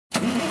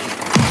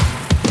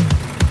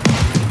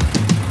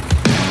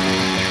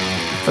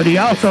But he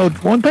also,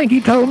 one thing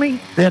he told me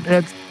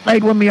that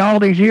stayed with me all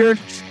these years,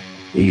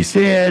 he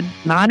said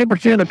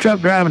 90% of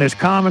truck driving is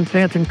common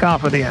sense and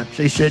confidence.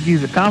 He said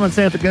use the common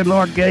sense the good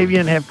Lord gave you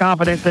and have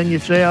confidence in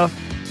yourself.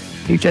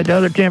 He said the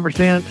other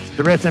 10%,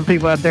 the rest of them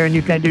people out there, and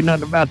you can't do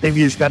nothing about them.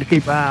 You just got to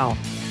keep an eye on.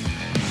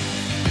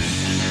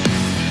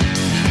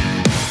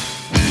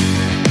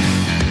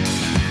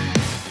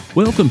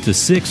 Welcome to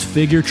Six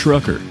Figure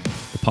Trucker,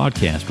 the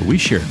podcast where we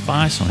share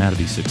advice on how to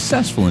be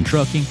successful in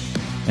trucking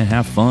and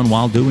have fun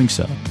while doing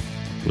so.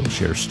 We'll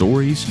share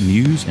stories,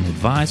 news, and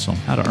advice on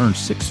how to earn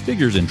six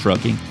figures in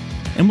trucking,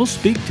 and we'll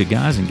speak to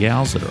guys and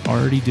gals that are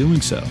already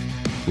doing so.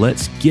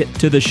 Let's get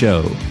to the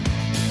show.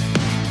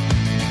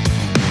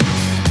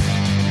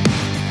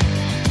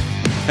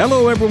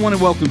 Hello, everyone,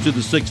 and welcome to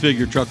the Six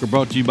Figure Trucker,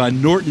 brought to you by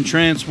Norton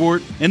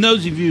Transport. And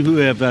those of you who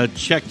have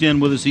checked in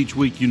with us each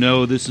week, you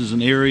know this is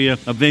an area,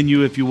 a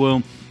venue, if you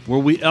will, where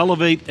we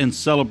elevate and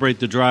celebrate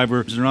the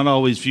driver. They're not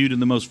always viewed in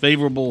the most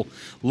favorable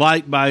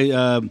light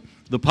by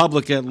the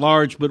public at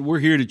large, but we're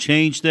here to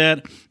change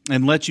that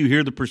and let you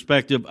hear the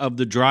perspective of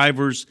the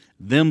drivers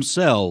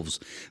themselves,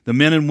 the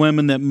men and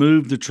women that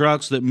move the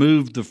trucks, that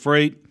move the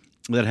freight,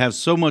 that have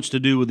so much to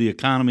do with the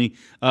economy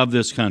of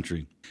this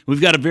country.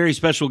 We've got a very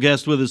special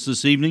guest with us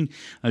this evening,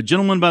 a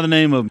gentleman by the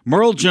name of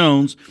Murrell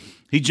Jones.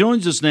 He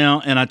joins us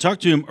now, and I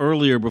talked to him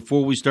earlier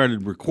before we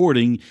started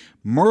recording.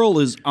 Murrell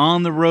is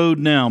on the road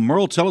now.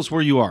 Murrell, tell us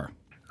where you are.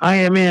 I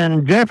am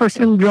in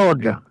Jefferson,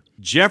 Georgia.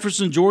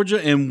 Jefferson,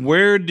 Georgia, and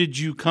where did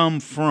you come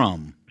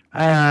from?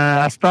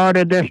 I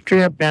started this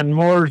trip in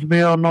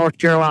Mooresville, North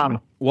Carolina.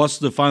 What's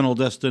the final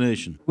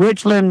destination?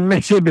 Richland,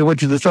 Mississippi,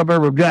 which is a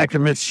suburb of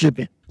Jackson,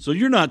 Mississippi. So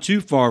you're not too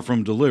far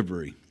from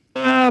delivery.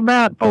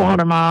 About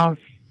 400 miles.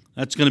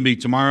 That's going to be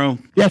tomorrow?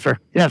 Yes, sir.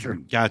 Yes, sir.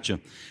 Gotcha.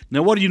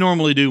 Now, what do you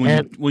normally do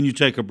when you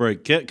take a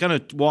break? Kind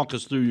of walk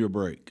us through your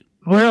break.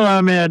 Well,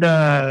 I'm at,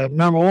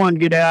 number one,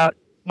 get out,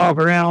 walk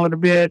around a little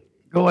bit,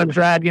 go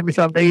inside, get me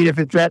something to eat if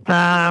it's that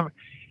time.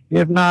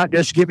 If not,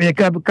 just get me a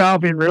cup of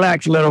coffee and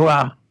relax a little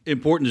while.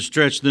 Important to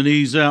stretch the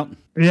knees out?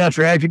 Yes,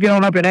 sir. As you get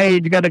on up in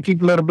age, you got to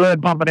keep a little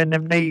blood pumping in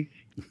them knees.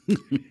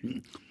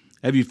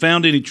 Have you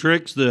found any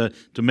tricks to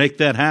make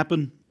that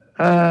happen?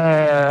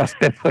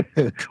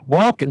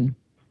 Walking.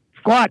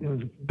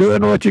 Squatting,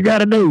 doing what you got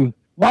to do.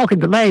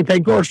 Walking's the main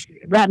thing. Of course,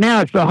 right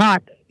now it's so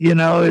hot, you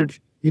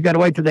got to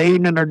wait till the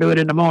evening or do it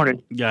in the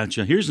morning.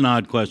 Gotcha. Here's an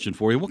odd question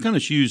for you. What kind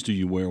of shoes do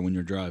you wear when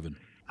you're driving?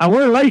 I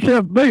wear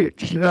lace-up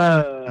boots.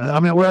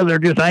 They're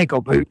just ankle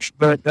boots,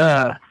 but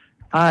they're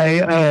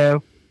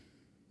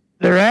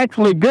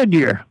actually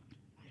Goodyear.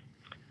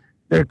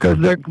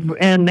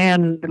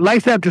 And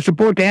lace up to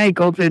support the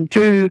ankles, and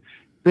two,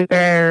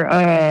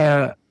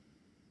 they're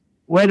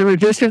weather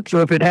resistant, so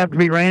if it happens to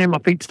be raining, my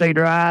feet stay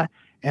dry,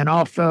 and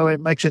also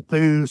it makes it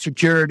through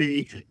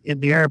security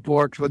in the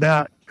airports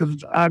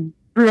because I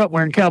grew up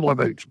wearing cowboy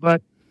boots,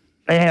 but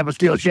they have a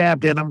steel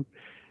shaft in them,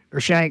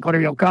 or shank,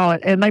 whatever you'll call it,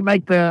 and they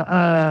make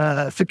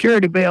the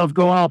security bells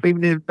go off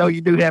even though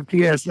you do have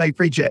TSA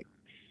pre-check.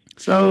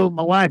 So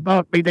my wife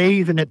bought me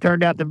these, and it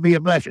turned out to be a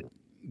blessing.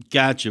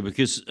 Gotcha,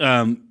 because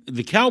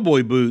the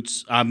cowboy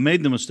boots, I've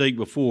made the mistake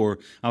before.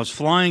 I was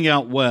flying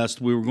out west.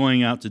 We were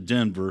going out to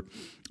Denver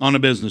on a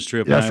business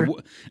trip. Yes, sir.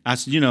 I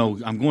said,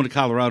 I'm going to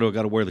Colorado. I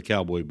got to wear the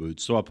cowboy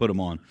boots. So I put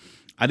them on.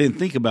 I didn't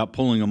think about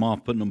pulling them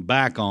off, putting them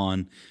back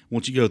on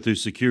once you go through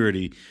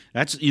security.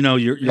 That's,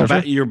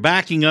 you're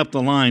backing up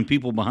the line,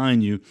 people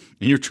behind you,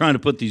 and you're trying to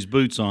put these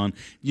boots on.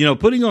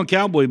 Putting on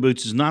cowboy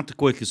boots is not the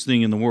quickest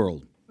thing in the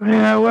world.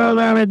 Yeah, well,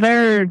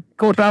 of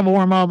course, I've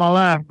worn them all my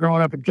life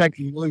growing up in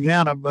Texas,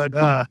 Louisiana, but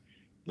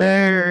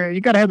you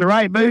got to have the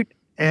right boot,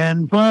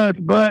 and plus,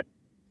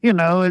 you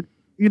don't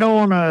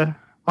want to,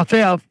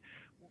 myself,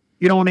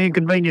 you don't want to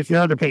inconvenience the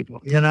other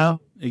people,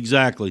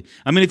 Exactly.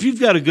 I mean, if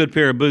you've got a good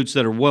pair of boots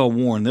that are well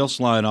worn, they'll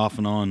slide off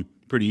and on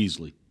pretty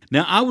easily.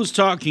 Now, I was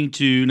talking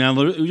to,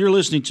 you're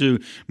listening to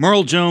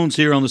Murrell Jones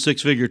here on the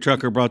Six Figure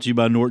Trucker, brought to you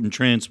by Norton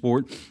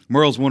Transport.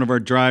 Murrell's one of our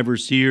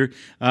drivers here,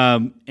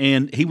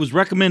 and he was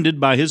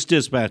recommended by his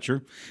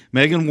dispatcher,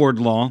 Megan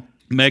Wardlaw.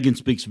 Megan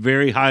speaks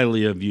very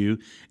highly of you,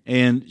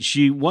 and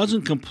she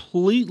wasn't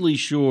completely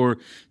sure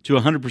to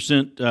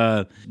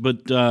 100%,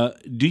 but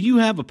do you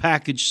have a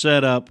package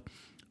set up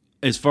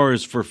as far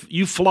as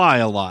you fly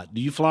a lot?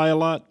 Do you fly a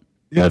lot?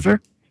 Yes,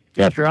 sir.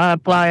 Yes, sir. I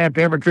fly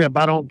after every trip.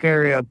 I don't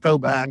carry a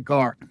tow-behind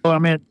car.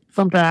 So,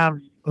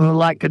 sometimes,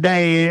 like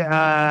today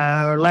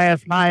or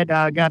last night,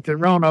 I got to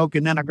Roanoke,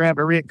 and then I grabbed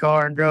a rent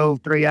car and drove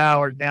 3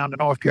 hours down to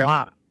North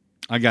Carolina.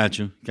 I got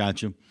you.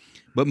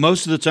 But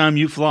most of the time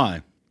you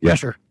fly?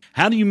 Yes, sir.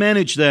 How do you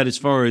manage that as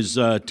far as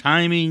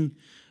timing,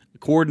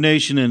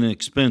 coordination, and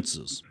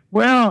expenses?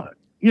 Well,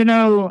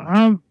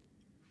 I'm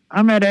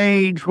at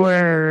age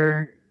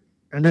where,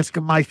 and this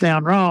might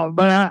sound wrong,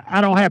 but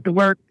I don't have to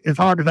work as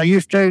hard as I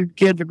used to.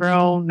 Kids are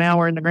grown. Now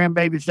we're in the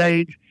grandbaby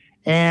stage.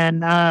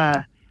 And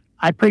I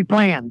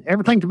pre-plan.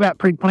 Everything's about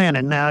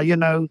pre-planning. Now,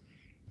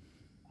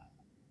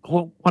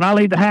 when I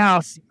leave the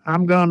house,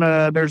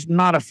 there's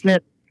not a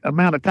set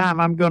amount of time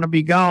I'm going to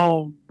be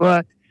gone,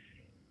 but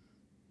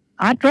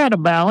I try to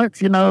balance.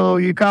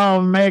 You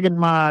call Megan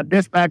my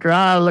dispatcher.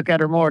 I look at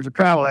her more as a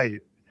travel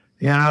agent.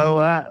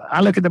 I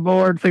look at the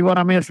board, see what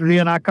I'm interested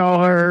in. I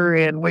call her,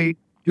 and we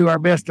do our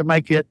best to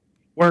make it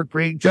work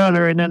for each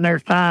other. And then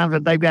there's times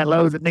that they've got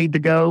loads that need to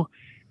go.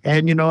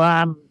 And,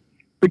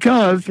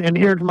 and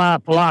here's my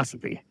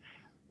philosophy,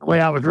 the way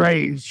I was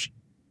raised.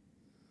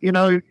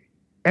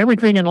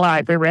 Everything in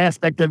life, every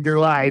aspect of your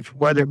life,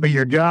 whether it be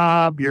your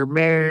job, your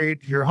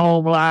marriage, your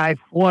home life,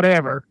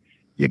 whatever,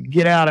 you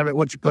get out of it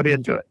what you put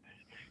into it.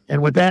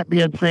 And with that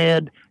being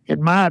said,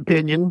 in my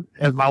opinion,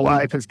 as my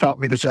wife has taught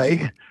me to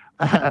say,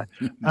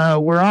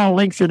 we're all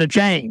links in a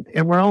chain,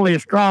 and we're only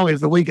as strong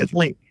as the weakest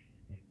link.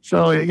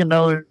 So,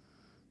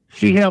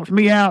 she helps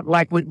me out.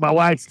 Like with my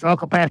wife's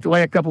uncle passed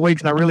away a couple of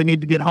weeks, and I really need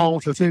to get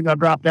home. So as soon as I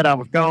dropped that, I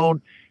was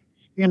gone.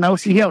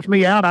 She helps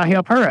me out. I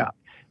help her out.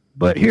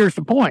 But here's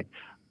the point.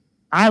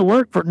 I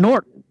work for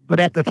Norton, but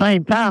at the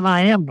same time,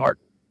 I am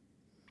Norton.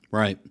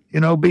 Right.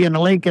 Being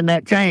a link in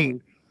that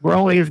chain. We're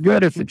only as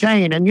good as the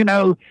chain.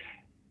 And,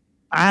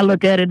 I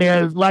look at it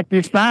as like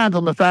these signs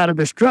on the side of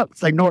this truck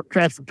say Norton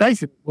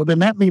Transportation. Well, then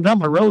that means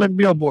I'm a rolling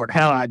billboard.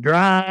 How I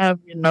drive,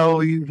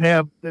 you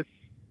have this,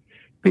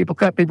 people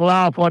cut people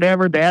off,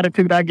 whatever, the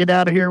attitude I get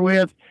out of here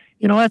with,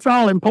 that's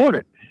all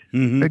important.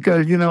 Mm-hmm.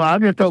 Because,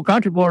 I'm just old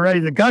country boy raised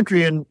in the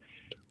country, and,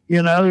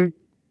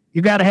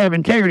 you got to have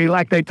integrity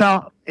like they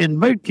taught in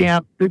boot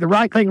camp. Do the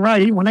right thing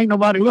right even when ain't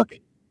nobody looking.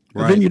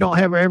 Right. Then you don't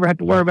ever have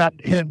to worry about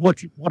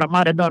what I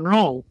might have done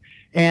wrong.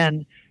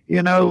 And,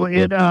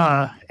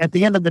 at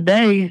the end of the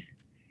day,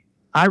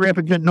 I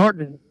represent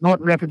Norton.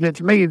 Norton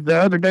represents me. The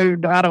other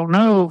dude, I don't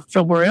know,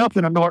 somewhere else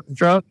in a Norton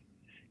truck,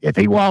 if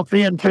he walks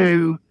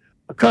into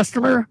a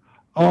customer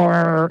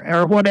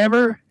or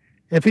whatever,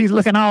 if he's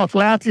looking all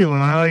slouchy, well,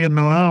 I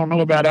don't know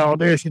about all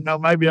this,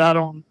 maybe I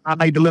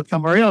need to look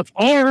somewhere else.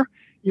 Or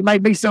you may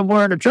be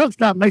somewhere in a truck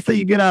stop and they see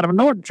you get out of a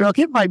Norton truck.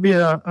 It might be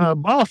a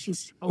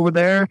boss over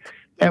there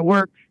at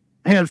work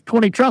has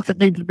 20 trucks that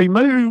need to be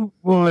moved.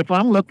 Well, if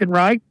I'm looking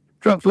right,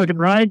 truck's looking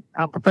right,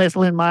 I'm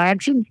professional in my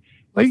actions.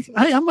 Hey,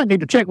 I might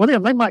need to check with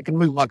them. They might can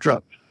move my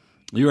truck.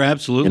 You're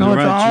absolutely right.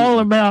 It's all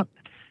about,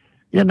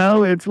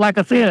 it's like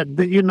I said,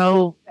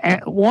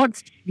 that,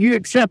 once you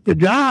accept the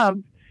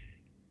job,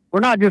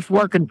 we're not just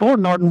working for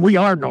Norton, we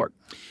are Norton.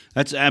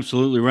 That's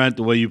absolutely right,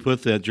 the way you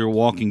put that. You're a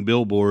walking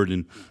billboard,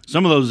 and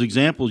some of those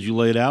examples you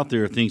laid out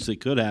there are things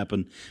that could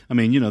happen. I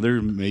mean,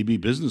 there may be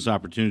business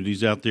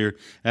opportunities out there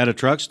at a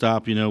truck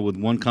stop, with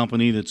one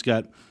company that's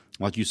got,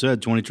 like you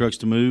said, 20 trucks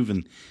to move,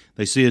 and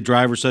they see a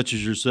driver such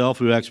as yourself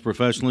who acts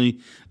professionally,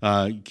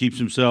 keeps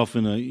himself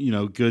in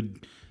a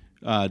good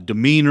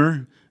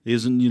demeanor,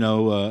 isn't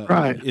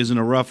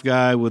a rough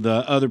guy with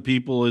other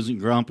people, isn't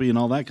grumpy and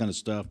all that kind of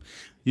stuff.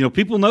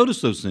 People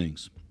notice those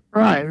things.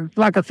 Right.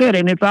 Like I said,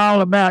 and it's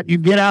all about you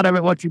get out of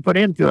it what you put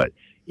into it.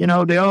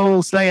 The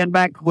old saying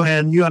back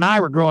when you and I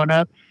were growing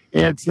up,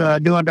 it's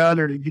doing to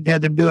others, you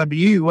had them doing to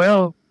you.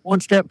 Well, one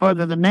step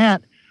further than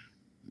that,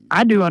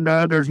 I do unto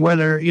others,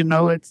 whether,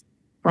 it's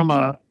from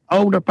a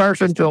older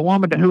person to a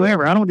woman to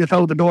whoever. I don't just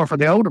hold the door for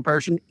the older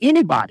person,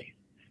 anybody,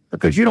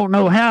 because you don't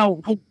know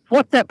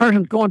what that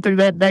person's going through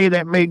that day.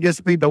 That may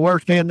just be the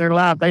worst day in their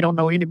life. They don't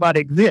know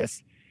anybody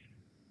exists.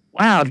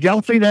 Wow, did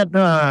y'all see that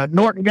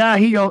Norton guy?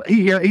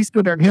 He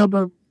stood there and held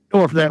the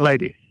door for that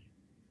lady.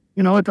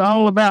 It's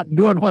all about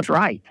doing what's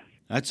right.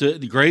 That's a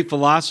great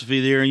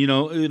philosophy there.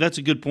 And, that's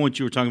a good point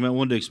you were talking about. I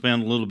wanted to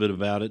expand a little bit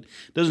about it.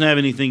 It doesn't have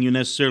anything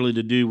necessarily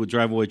to do with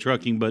drive-away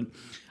trucking, but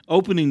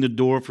opening the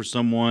door for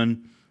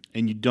someone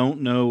and you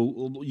don't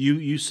know,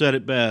 you said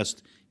it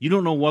best, you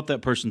don't know what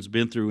that person's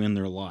been through in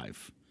their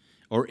life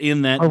or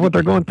what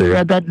they're going through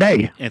at that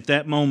day. At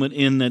that moment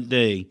in that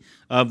day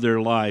of their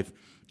life.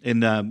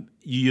 And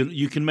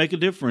you can make a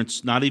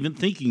difference, not even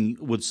thinking,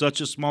 with such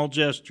a small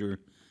gesture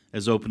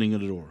as opening a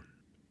door.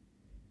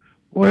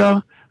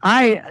 Well,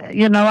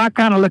 I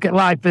kind of look at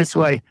life this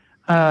way.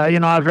 I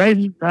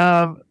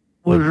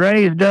was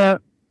raised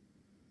up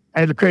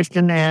as a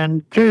Christian,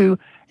 and two,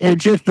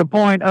 it's just the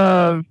point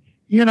of,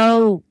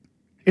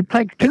 it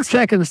takes 2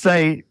 seconds to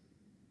say,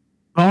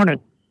 morning.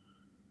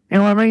 You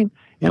know what I mean?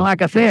 And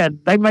like I said,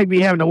 they may be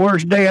having the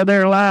worst day of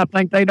their life,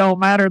 think they don't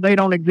matter, they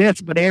don't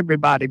exist, but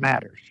everybody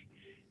matters.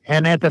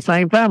 And at the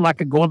same time,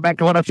 like going back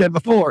to what I said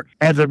before,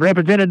 as a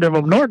representative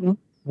of Norton,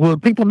 well,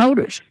 people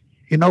notice.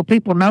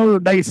 People know,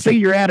 they see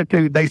your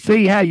attitude. They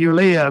see how you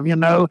live,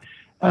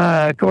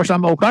 Of course,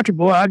 I'm an old country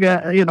boy. I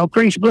got,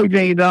 creased blue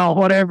jeans on,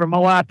 whatever. My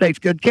wife takes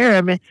good care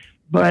of me.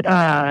 But,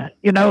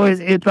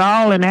 it's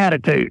all in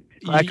attitude.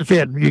 Like I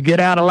said, you get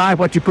out of life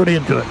what you put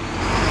into it.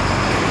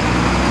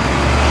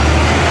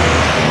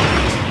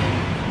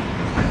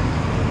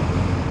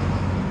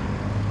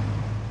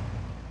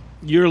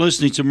 You're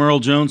listening to Murrell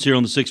Jones here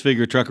on the Six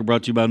Figure Trucker,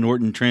 brought to you by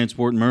Norton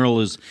Transport. Murrell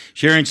is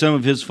sharing some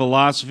of his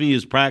philosophy,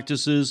 his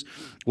practices,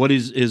 what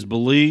is his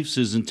beliefs,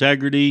 his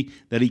integrity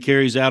that he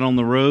carries out on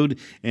the road.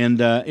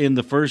 And in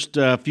the first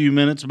few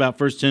minutes, about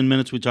first 10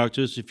 minutes we talked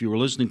to us, if you were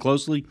listening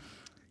closely,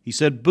 he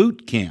said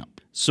boot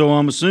camp. So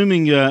I'm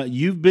assuming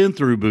you've been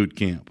through boot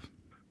camp.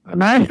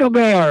 National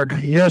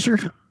Guard, yes, sir.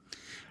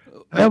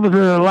 That was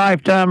a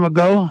lifetime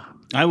ago.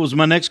 That was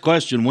my next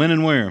question. When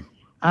and where?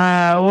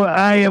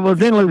 I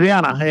was in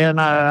Louisiana,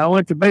 and I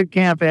went to boot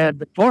camp at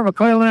Fort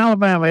McClellan,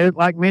 Alabama. It's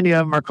like many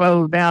of them are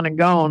closed down and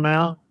gone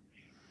now.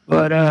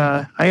 But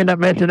I ended up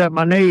messing up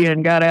my knee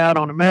and got out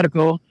on the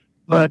medical.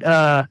 But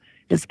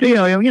it's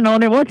still, it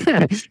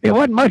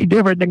wasn't much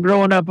different than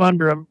growing up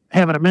under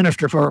having a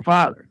minister for a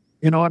father.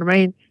 You know what I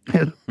mean?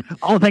 The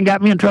only thing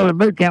got me in trouble at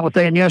boot camp was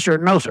saying yes sir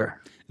and no sir.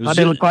 I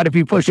did quite a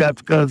few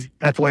push-ups because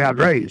that's the way I was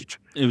raised.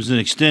 It was an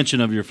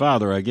extension of your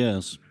father, I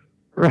guess.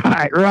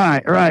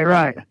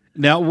 Right.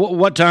 Now,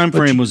 what time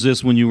frame was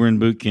this when you were in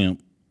boot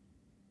camp?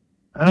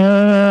 Let's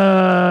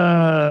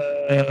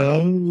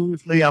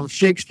see, I'm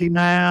 60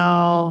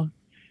 now.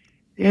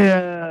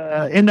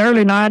 Yeah, in the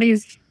early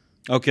 90s.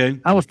 Okay.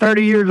 I was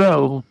 30 years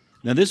old.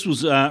 Now, this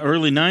was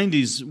early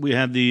 90s. We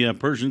had the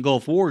Persian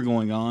Gulf War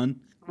going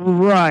on.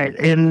 Right.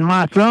 And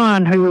my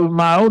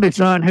oldest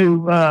son,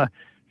 who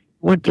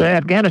went to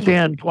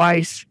Afghanistan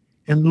twice,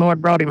 and the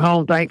Lord brought him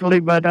home, thankfully.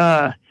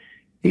 But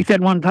he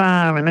said one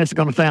time, and this is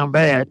going to sound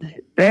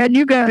bad, Dad,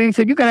 he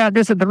said, you got out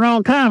this at the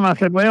wrong time. I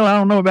said, well, I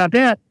don't know about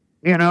that.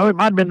 It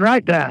might have been the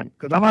right time,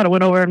 because I might have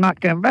went over there and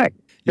not come back.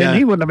 Then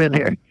he wouldn't have been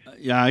here.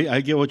 Yeah,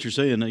 I get what you're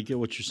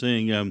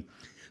saying.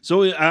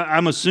 So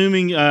I'm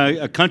assuming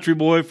a country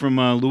boy from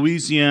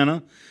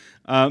Louisiana.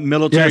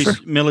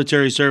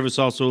 Military service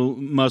also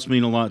must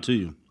mean a lot to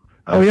you.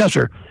 Oh, yes,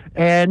 sir.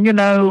 And,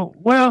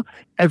 well,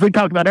 as we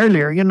talked about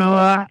earlier,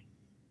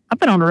 I've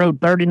been on the road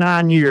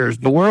 39 years.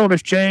 The world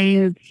has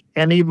changed,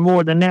 and even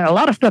more than that. A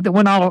lot of stuff that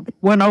was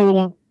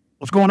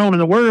going on in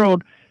the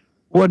world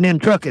wasn't in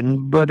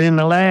trucking, but in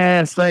the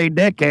last, say,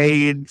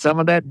 decade, some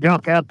of that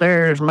junk out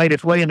there has made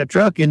its way into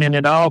trucking, and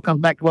it all comes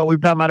back to what we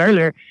were talking about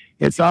earlier.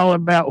 It's all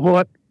about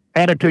what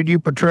attitude you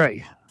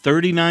portray.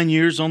 39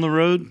 years on the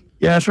road?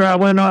 Yes, sir.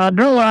 I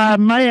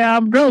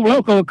drove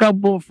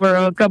local for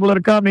a couple of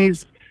the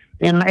companies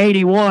in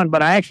 81,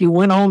 but I actually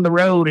went on the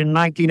road in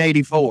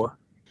 1984.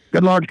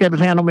 Good Lord kept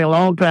his hand on me a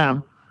long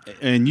time.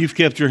 And you've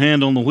kept your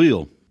hand on the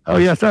wheel. Oh,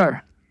 yes,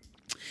 sir.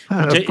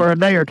 For a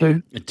day or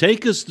two.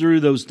 Take us through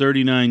those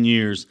 39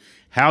 years,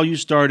 how you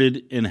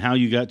started and how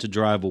you got to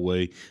drive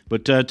away.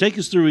 But take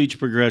us through each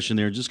progression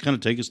there. Just kind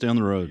of take us down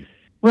the road.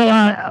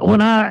 Well, when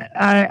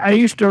I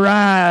used to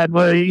ride,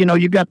 well,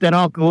 you got that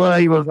uncle.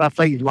 Well, I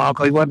say he's my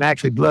uncle. He wasn't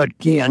actually blood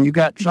kin. You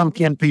got some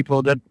kin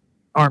people that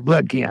aren't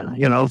blood kin.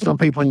 Some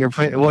people in your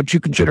what you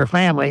consider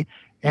family.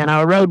 And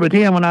I rode with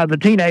him when I was a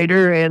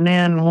teenager. And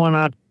then when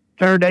I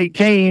turned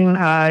 18,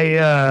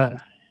 I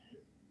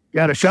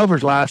got a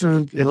chauffeur's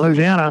license in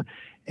Louisiana,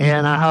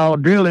 and I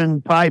hauled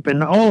drilling pipe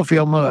and oil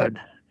field mud.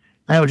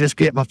 I was just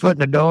getting my foot in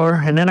the door.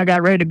 And then I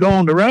got ready to go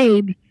on the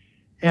road,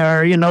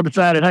 or,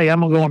 decided, hey, I'm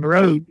going to go on the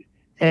road.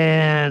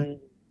 And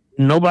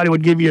nobody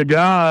would give you a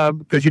job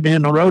because you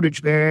didn't have no road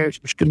experience.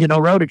 You couldn't get no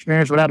road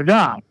experience without a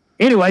job.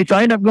 Anyway, so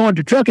I ended up going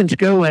to trucking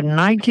school in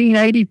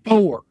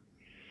 1984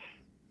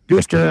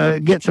 just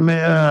to get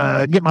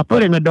my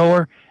foot in the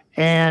door.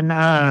 And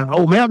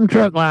old Melton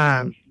Truck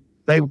Lines,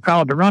 they were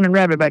called the Running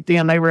Rabbit back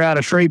then. They were out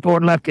of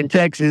Shreveport, Lufkin,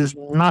 Texas.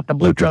 Not the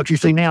blue trucks you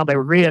see now. They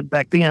were red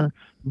back then.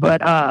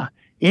 But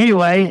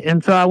anyway,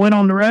 and so I went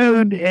on the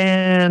road,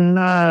 and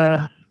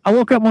I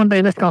woke up one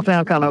day. This is going to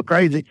sound kind of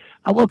crazy.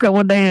 I woke up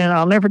one day, and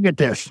I'll never forget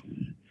this.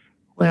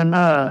 When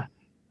my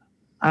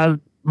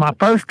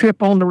first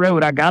trip on the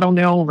road, I got on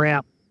the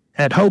on-ramp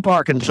at Hope,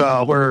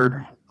 Arkansas,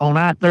 where on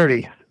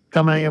I-30.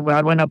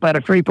 I went up out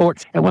of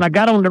Shreveport, and when I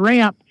got on the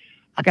ramp,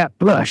 I got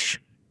flush.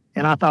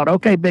 And I thought,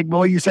 okay, big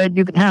boy, you said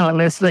you can handle it.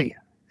 Let's see.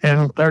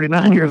 And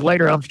 39 years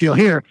later, I'm still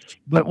here.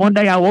 But one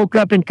day I woke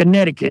up in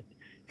Connecticut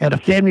at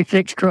a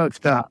 76 truck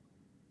stop.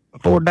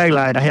 Before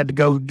daylight, I had to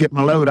go get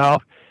my load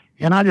off.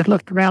 And I just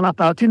looked around. I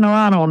thought,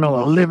 I don't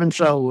know a living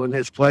soul in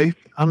this place.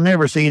 I'll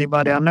never see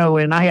anybody I know.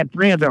 And I had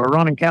friends that were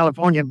running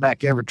California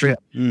back every trip.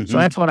 Mm-hmm. So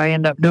that's what I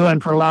ended up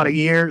doing for a lot of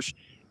years.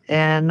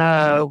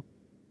 And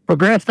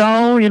progressed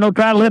on,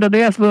 tried a little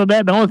this, a little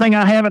that. The only thing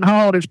I haven't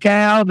hauled is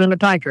cows and a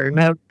tanker.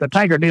 Now, the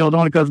tanker deal is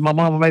only because my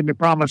mama made me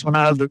promise when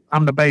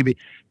I'm the baby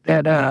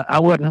that I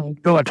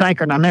wouldn't go a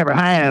tanker, and I never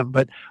have.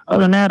 But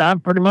other than that,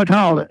 I've pretty much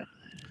hauled it.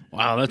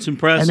 Wow, that's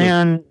impressive.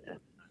 And then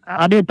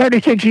I did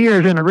 36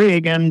 years in the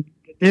rig, and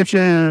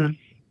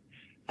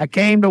I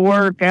came to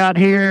work out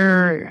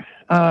here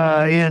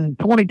in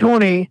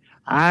 2020.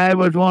 I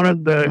was one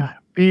of the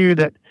few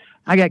that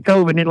I got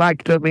COVID, and it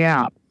took me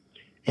out.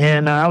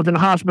 And I was in the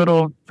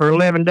hospital for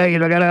 11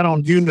 days. I got out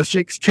on June the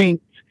 16th,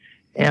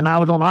 and I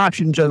was on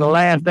oxygen to the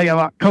last day of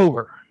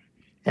October.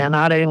 And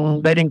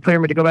they didn't clear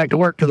me to go back to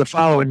work till the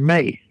following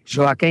May.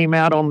 So I came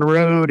out on the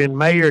road in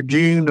May or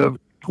June of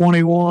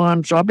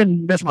 21. So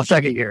that's my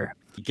second year.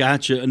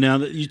 Gotcha. Now,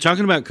 you're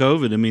talking about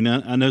COVID. I mean,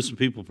 I know some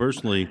people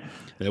personally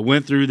that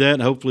went through that.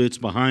 Hopefully it's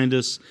behind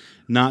us,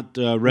 not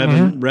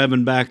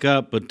revving back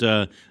up,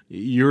 but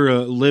you're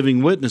a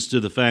living witness to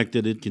the fact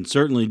that it can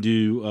certainly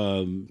do,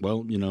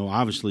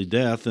 obviously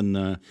death and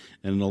a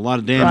lot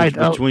of damage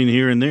between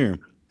here and there.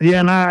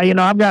 Yeah,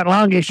 and I've got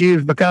lung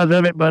issues because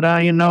of it, but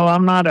I'm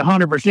not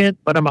 100%,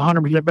 but I'm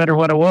 100% better than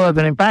what I was.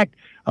 And in fact,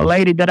 a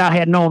lady that I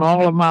had known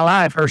all of my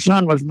life. Her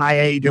son was my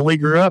age, and we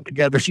grew up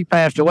together. She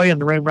passed away in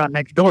the room right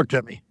next door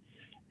to me.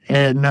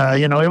 And,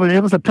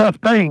 it was a tough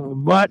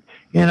thing. But,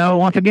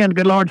 once again, the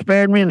good Lord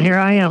spared me, and here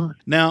I am.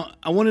 Now,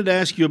 I wanted to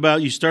ask you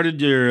about, you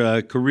started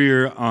your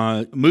career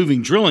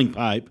moving drilling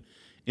pipe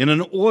in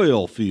an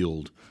oil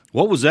field.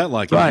 What was that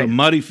like? Right. It was a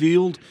muddy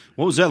field?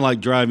 What was that like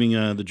driving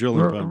the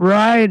drilling pipe?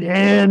 Right.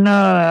 And,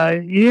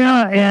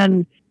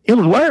 and it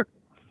was work.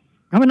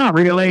 I mean, not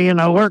really,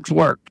 work's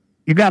work.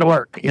 You got to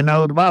work. The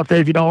Bible says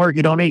if you don't work,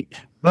 you don't eat.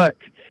 But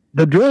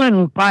the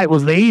drilling pipe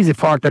was the easy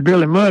part. The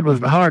drilling mud was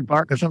the hard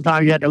part because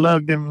sometimes you had to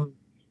lug them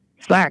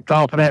sacks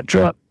off of that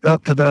truck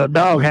up to the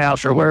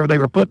doghouse or wherever they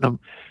were putting them.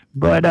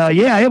 But,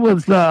 it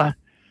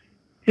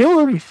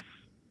was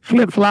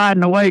slip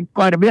sliding away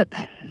quite a bit.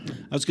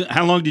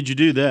 How long did you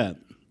do that?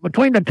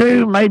 Between the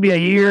two, maybe a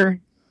year.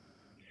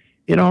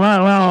 Not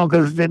long,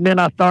 because then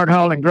I started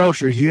hauling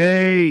groceries.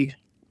 Yay.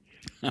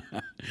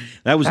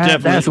 That was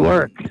definitely. That's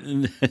work.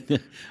 I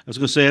was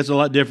going to say, that's a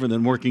lot different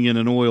than working in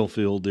an oil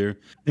field there.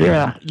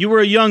 Yeah. You were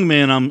a young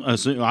man.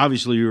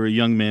 Obviously, you were a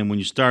young man when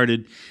you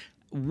started.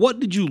 What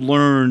did you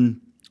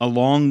learn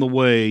along the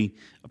way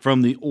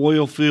from the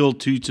oil field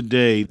to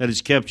today that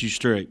has kept you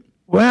straight?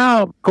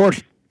 Well, of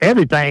course,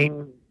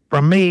 everything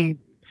from me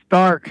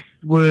starts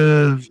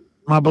with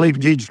my belief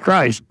in Jesus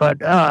Christ.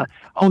 But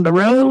on the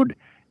road,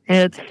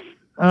 it's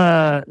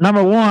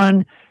number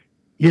one,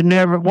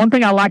 one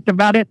thing I liked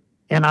about it,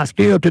 and I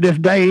still to this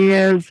day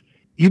is,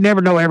 you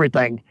never know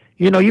everything.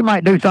 You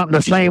might do something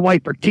the same way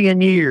for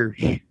 10 years,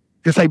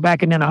 just say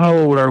backing in a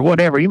hole or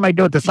whatever. You may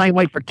do it the same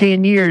way for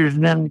 10 years,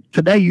 and then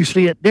today you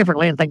see it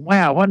differently and think,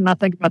 wow, why didn't I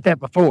think about that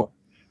before?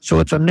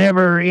 So it's a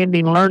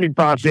never-ending learning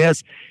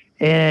process.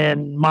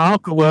 And my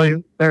uncle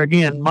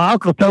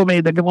told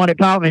me that the one that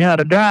taught me how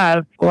to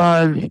drive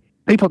was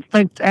people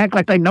act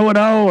like they know it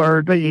all,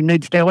 or you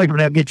need to stay away from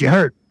that, get you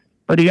hurt.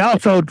 But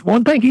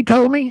one thing he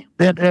told me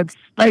that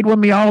stayed with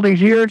me all these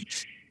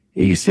years,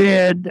 he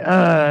said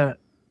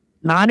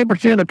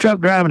 90% of truck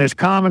driving is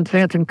common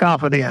sense and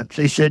confidence.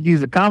 He said,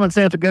 use the common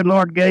sense the good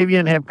Lord gave you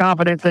and have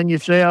confidence in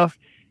yourself.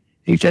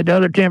 He said the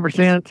other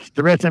 10%,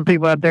 the rest of them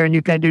people out there, and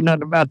you can't do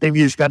nothing about them.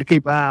 You just got to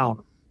keep an eye on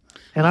them.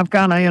 And I've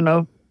kind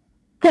of,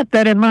 kept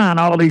that in mind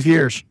all these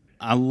years.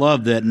 I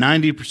love that.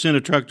 90%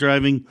 of truck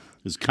driving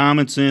is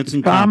common sense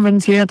and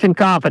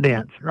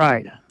confidence,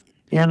 right.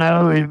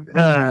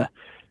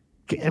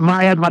 As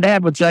my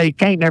dad would say,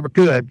 can't never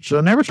could.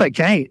 So never say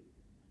can't,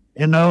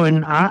 and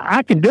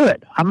I can do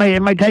it.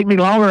 It may take me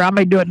longer. I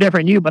may do it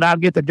different than you, but I'll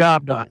get the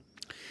job done.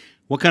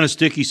 What kind of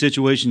sticky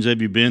situations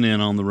have you been in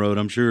on the road?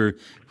 I'm sure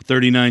for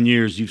 39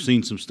 years you've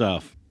seen some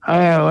stuff.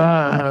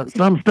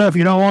 Some stuff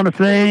you don't want to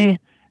see,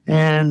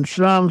 and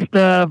some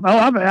stuff.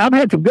 I've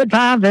had some good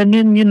times, and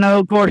then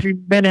of course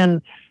you've been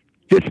in.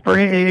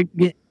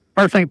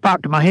 First thing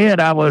popped to my head,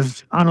 I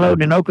was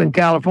unloading in Oakland,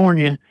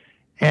 California.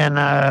 And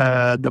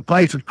the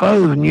place was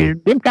closed,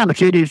 and them kind of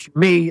cities,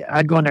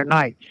 I'd go in there at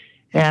night.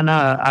 And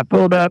I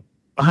pulled up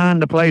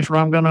behind the place where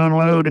I'm going to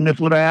unload in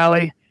this little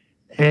alley,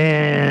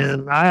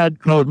 and I had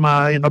closed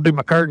do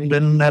my curtains,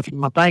 and that's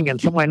my thing. And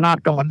somebody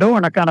knocked on my door,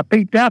 and I kind of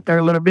peeked out there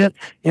a little bit,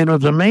 and it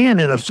was a man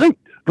in a suit,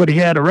 but he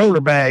had a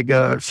roller bag,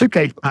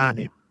 suitcase behind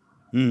him.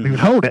 He was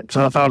holding it,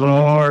 so I thought,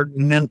 Lord.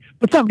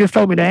 But something just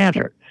told me to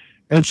answer it.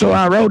 And so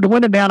I rolled the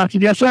window down. I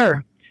said, yes,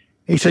 sir.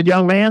 He said,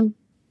 young man,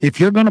 if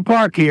you're going to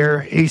park here,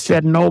 he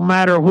said, no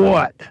matter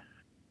what,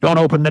 don't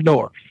open the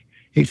doors.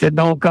 He said,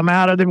 don't come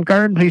out of them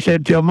curtains. He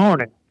said, till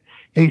morning.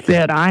 He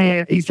said,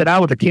 I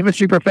was a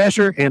chemistry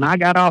professor, and I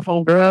got off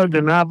on drugs,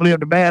 and I've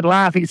lived a bad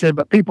life. He said,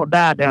 but people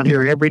die down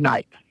here every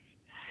night.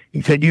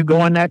 He said, you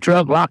go in that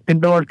truck, lock them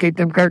doors, keep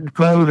them curtains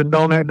closed, and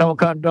don't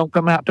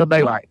come out till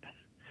daylight.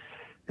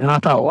 And I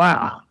thought,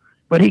 wow.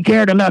 But he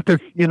cared enough to,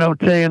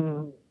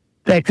 saying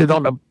Texas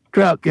on the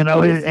truck, and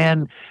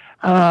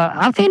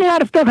I've seen a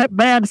lot of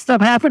bad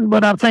stuff happen,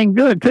 but I've seen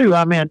good too.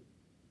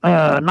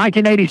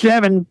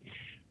 1987,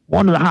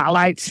 one of the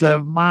highlights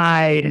of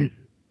my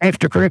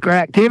extracurricular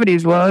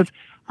activities was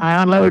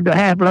I unloaded a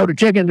half load of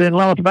chickens in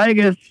Las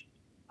Vegas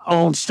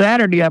on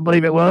Saturday, I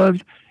believe it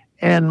was,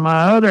 and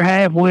my other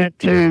half went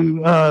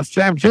to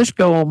San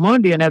Francisco on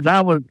Monday. And of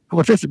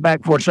course, this is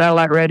back before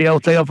satellite radio,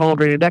 cell phones,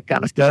 radio, that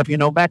kind of stuff.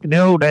 Back in the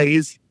old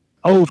days,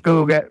 old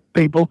school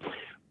people,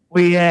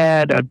 we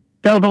had a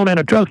telephone in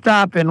a truck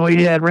stop, and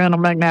we had Randall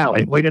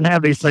McNally. We didn't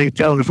have these things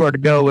telling us where to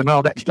go and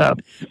all that stuff.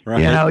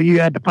 Right. You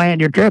had to plan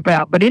your trip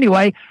out. But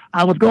anyway,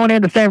 I was going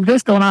into San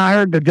Francisco, and I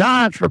heard the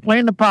Giants were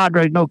playing the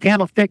Padres,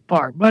 Candlestick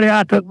Park. Buddy,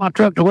 I took my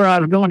truck to where I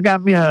was going,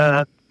 got me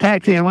a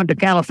taxi, and went to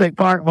Candlestick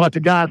Park and watched the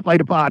Giants play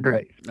the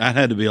Padres. That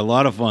had to be a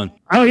lot of fun.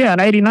 Oh, yeah.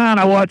 In 89,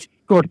 I watched,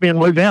 of course, being in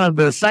Louisiana,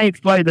 the Saints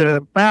play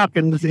the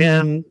Falcons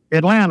in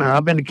Atlanta.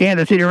 I've been to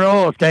Kansas City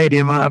Royal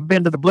Stadium. I've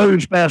been to the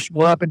Blues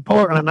Festival up in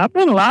Portland. I've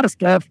done a lot of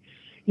stuff.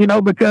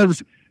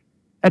 Because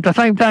at the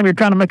same time, you're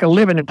trying to make a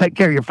living and take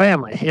care of your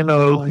family.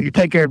 You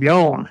take care of your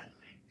own.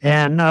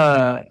 And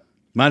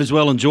might as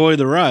well enjoy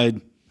the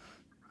ride.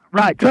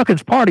 Right.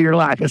 Trucking's part of your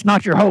life. It's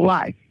not your whole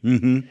life.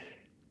 Mm-hmm.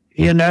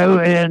 And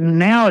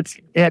now it's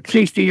at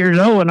 60 years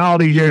old and all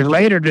these years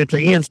later, it's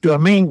the ends to a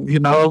means,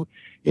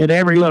 and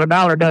every little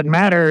dollar doesn't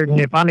matter. And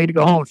if I need to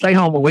go home, stay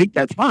home a week,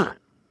 that's fine.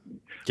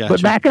 Gotcha.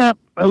 But back up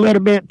a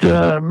little bit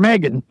to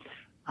Megan.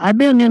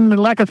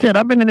 Like I said,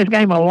 I've been in this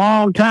game a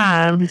long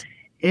time,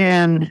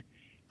 and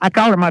I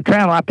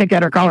pick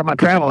at her, call her my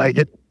travel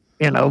agent,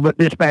 but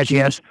dispatch,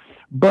 yes.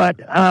 But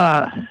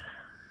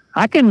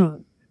I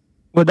can,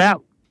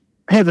 without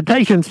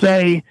hesitation,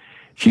 say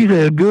she's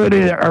as good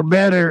or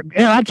better.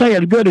 I'd say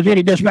as good as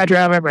any dispatcher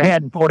I've ever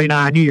had in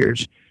 49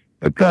 years,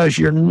 because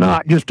you're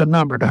not just a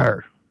number to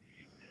her.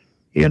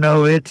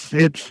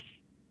 It's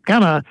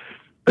kind of,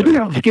 kind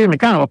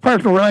of a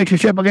personal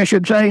relationship, I guess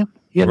you'd say.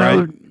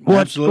 Right.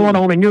 What's Absolutely. going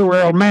on in your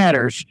world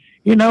matters.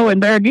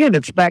 And there again,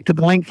 it's back to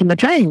the links in the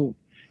chain.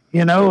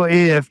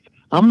 If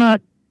I'm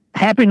not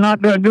happy,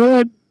 not doing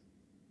good,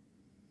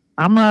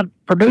 I'm not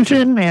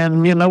producing,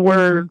 and,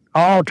 we're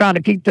all trying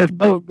to keep this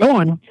boat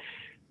going.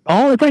 The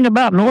only thing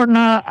about Norton,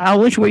 I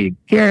wish we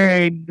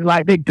carried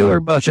like big tour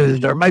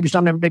buses or maybe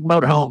some of them big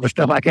motorhomes or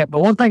stuff like that.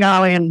 But one thing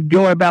I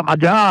enjoy about my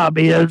job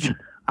is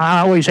I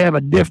always have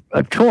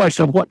a choice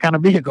of what kind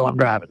of vehicle I'm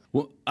driving.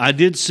 Well, I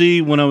did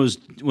see when I was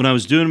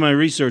doing my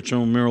research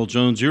on Murrell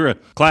Jones, you're a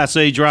Class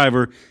A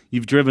driver.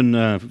 You've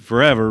driven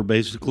forever,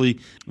 basically.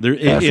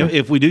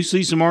 If we do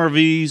see some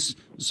RVs,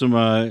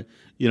 some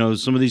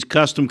some of these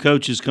custom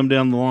coaches come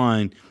down the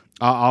line,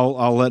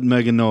 I'll let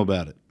Megan know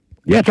about it.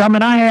 Yes, I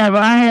mean I have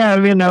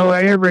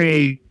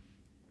every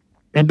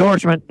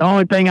endorsement. The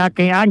only thing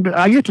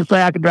I used to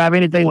say I could drive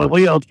anything with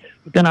wheels,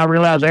 but then I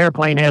realized the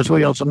airplane has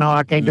wheels, so no,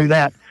 I can't do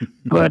that.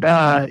 But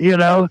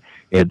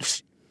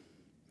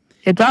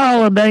it's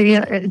all a day.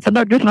 It's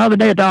just another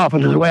day at the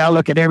office is the way I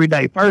look at every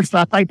day. First,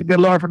 I thank the good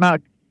Lord for not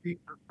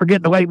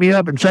forgetting to wake me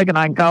up, and second,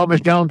 I can call Miss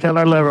Jones, tell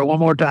her I love her one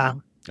more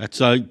time. That's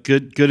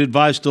good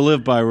advice to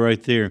live by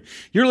right there.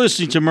 You're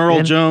listening to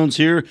Murrell Jones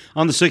here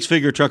on the Six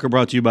Figure Trucker,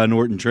 brought to you by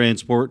Norton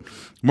Transport.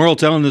 Murrell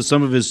telling us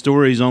some of his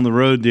stories on the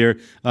road there.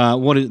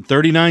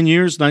 39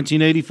 years,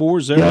 1984,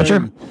 is that right?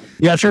 Sir.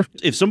 Yes, sir.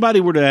 If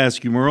somebody were to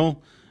ask you,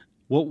 Murrell,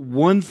 what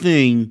one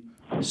thing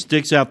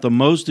sticks out the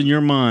most in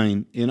your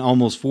mind in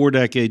almost 4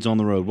 decades on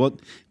the road? What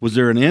was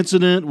there an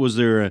incident? Was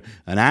there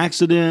an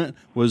accident?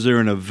 Was there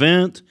an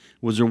event?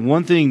 Was there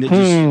one thing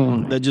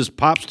that just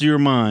pops to your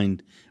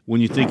mind when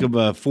you think of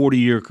a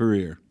 40-year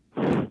career?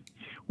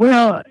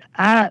 Well,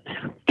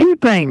 two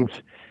things.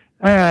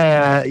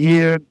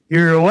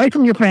 You're away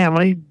from your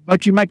family,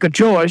 but you make a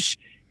choice.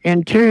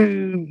 And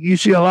two, you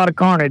see a lot of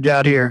carnage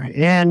out here.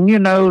 And,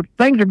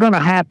 things are going to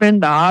happen.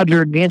 The odds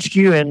are against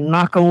you. And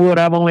knock on wood,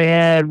 I've only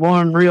had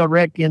one real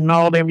wreck in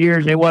all them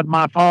years. It wasn't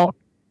my fault.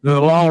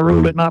 The law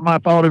ruled it not my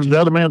fault. It was the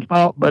other man's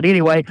fault. But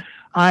anyway,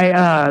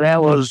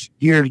 that was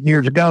years and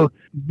years ago.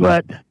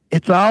 But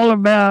it's all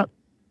about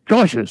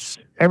choices.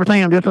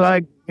 Everything, just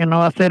like,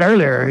 I said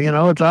earlier,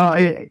 it's all,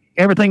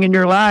 everything in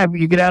your life,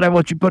 you get out of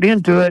what you put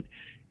into it,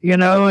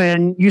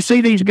 and you see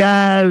these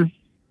guys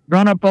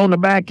run up on the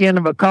back end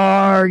of a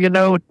car,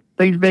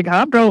 these big,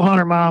 I drove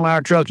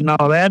 100-mile-an-hour trucks and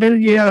all that.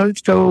 And,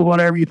 it's cool,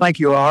 whatever you think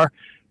you are.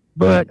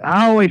 But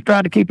I always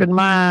try to keep in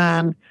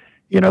mind,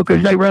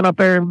 because they run up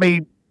there and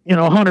be,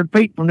 100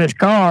 feet from this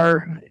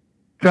car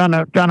trying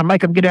to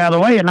make them get out of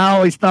the way. And I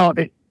always thought,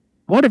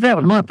 what if that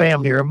was my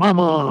family or my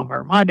mom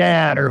or my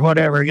dad or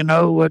whatever,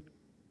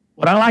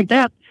 would I like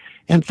that?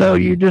 And so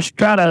you just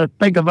try to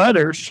think of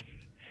others.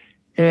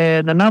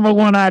 And the number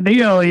one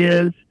ideal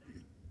is,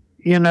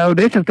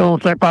 this is going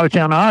to probably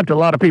sound odd to a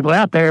lot of people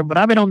out there, but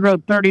I've been on the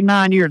road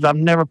 39 years. I've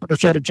never put a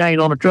set of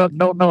chains on a truck,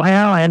 don't know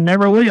how, and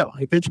never will.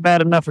 If it's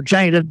bad enough for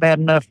chains, it's bad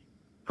enough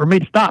for me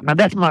to stop. Now,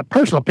 that's my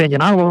personal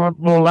opinion. I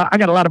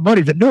got a lot of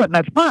buddies that do it, and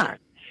that's fine.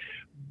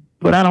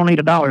 But I don't need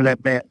 $1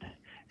 that bad.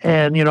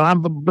 And,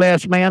 I'm a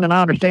blessed man, and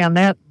I understand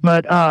that.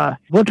 But,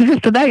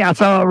 just today, I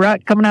saw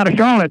right coming out of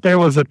Charlotte, there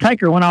was a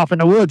tanker went off in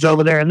the woods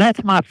over there. And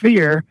that's my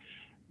fear.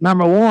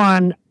 Number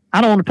one,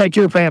 I don't want to take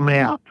your family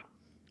out.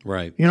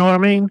 Right. You know what I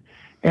mean?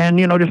 And,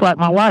 just like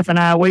my wife and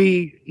I,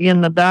 we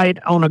end the night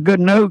on a good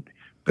note,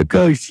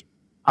 because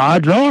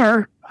odds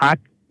are, like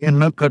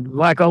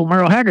old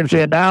Murrell Haggard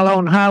said, dial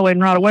on the highway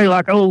and ride away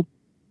like old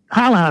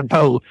highline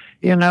pole.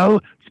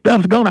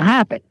 Stuff's going to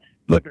happen.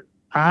 But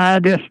I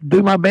just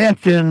do my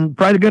best and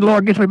pray the good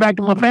Lord gets me back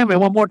to my family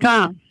one more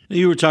time.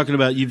 You were talking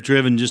about you've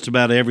driven just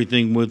about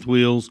everything with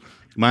wheels,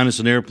 minus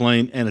an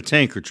airplane and a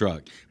tanker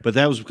truck. But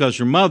that was because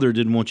your mother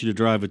didn't want you to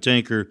drive a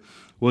tanker.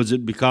 Was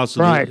it because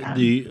of right.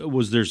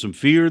 Was there some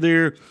fear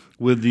there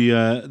with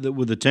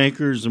the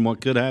tankers and what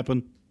could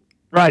happen?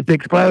 Right, the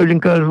explosion,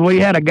 because we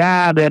had a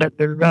guy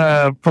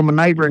that from a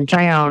neighboring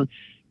town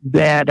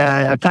that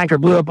a tanker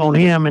blew up on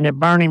him and it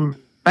burned him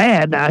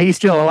bad. Now, he's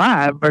still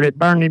alive, but it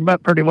burned him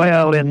up pretty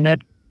well, and that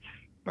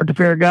put the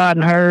fear of God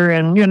in her.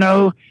 And,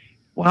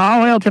 when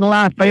all else in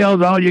life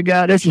fails, all you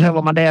got, this is how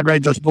my dad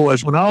raised us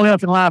boys. When all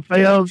else in life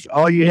fails,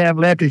 all you have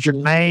left is your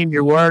name,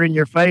 your word, and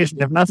your face. And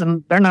if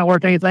nothing, they're not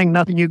worth anything,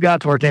 nothing you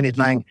got's worth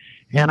anything.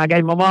 And I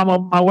gave my mama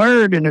my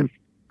word, and as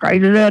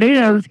crazy as that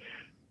is,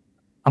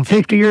 I'm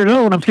 60 years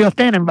old and I'm still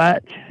standing by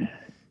it.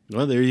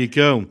 Well, there you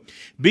go.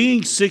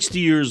 Being 60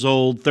 years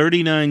old,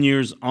 39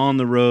 years on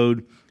the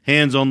road,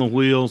 hands on the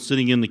wheel,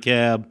 sitting in the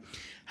cab,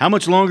 how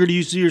much longer do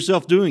you see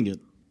yourself doing it?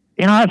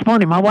 You know, that's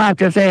funny. My wife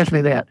just asked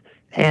me that.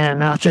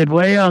 And I said,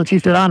 well, and she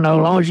said, I know,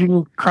 as long as you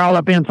can crawl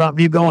up in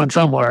something, you're going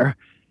somewhere.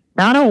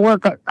 Now, I don't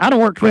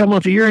work 12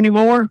 months a year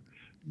anymore,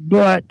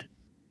 but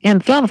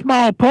in some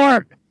small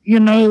part, you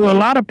know, a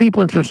lot of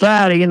people in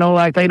society, you know,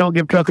 like they don't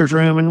give truckers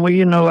room. And we,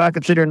 you know, I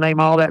consider name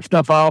all that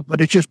stuff off,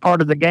 but it's just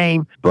part of the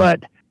game.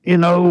 But, you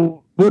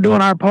know, we're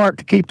doing our part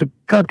to keep the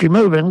country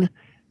moving.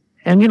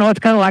 And, you know, it's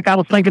kind of like I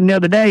was thinking the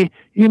other day,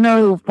 you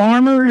know,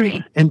 farmers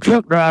and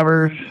truck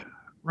drivers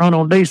run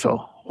on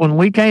diesel. When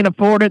we can't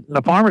afford it and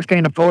the farmers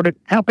can't afford it,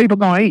 how people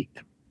going to eat?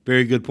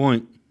 Very good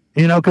point.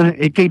 You know, because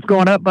it keeps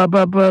going up,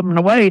 and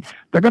away.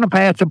 They're going to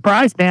pass the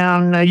price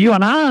down. You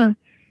and I,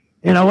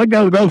 you know, we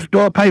go to the grocery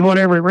store, pay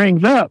whatever it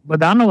rings up.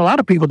 But I know a lot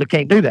of people that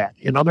can't do that.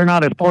 You know, they're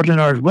not as fortunate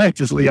or as blessed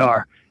as we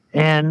are.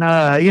 And,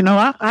 you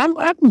know,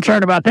 I'm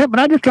concerned about that, but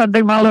I just try to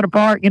do my little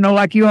part. You know,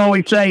 like you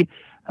always say,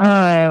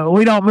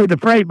 we don't move the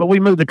freight, but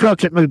we move the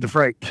trucks that move the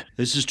freight.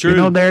 This is true. You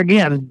know, there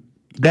again,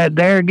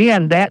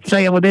 that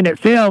saying within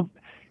itself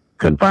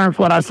confirms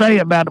what I say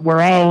about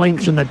we're all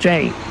links in the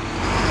chain.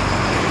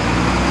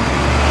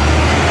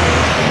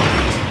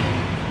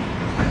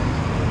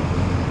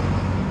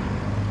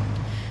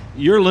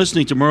 You're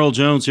listening to Murrell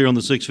Jones here on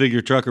the Six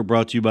Figure Trucker,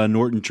 brought to you by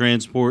Norton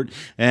Transport.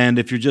 And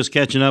if you're just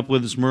catching up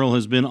with us, Murrell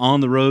has been on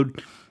the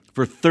road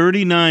for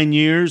 39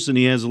 years, and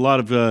he has a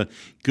lot of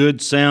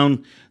good,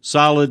 sound,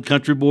 solid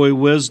country boy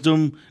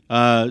wisdom,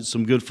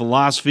 some good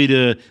philosophy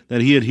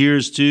that he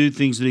adheres to,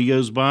 things that he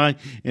goes by.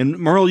 And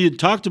Murrell, you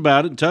talked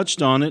about it,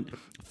 touched on it.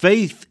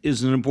 Faith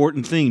is an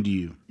important thing to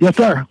you. Yes,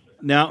 sir.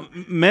 Now,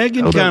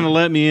 Megan kind of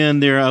let me in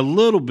there a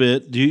little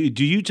bit. Do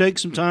you take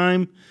some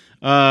time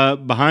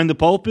behind the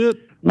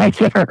pulpit? No,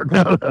 sir.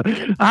 No.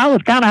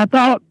 I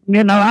thought,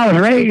 you know, I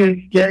was ready to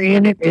get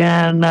in it,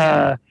 and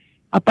I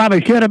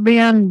probably should have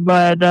been,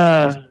 but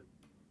I'm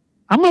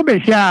a little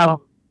bit shy.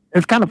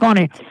 It's kind of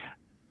funny.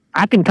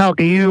 I can talk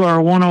to you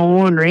or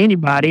one-on-one or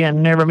anybody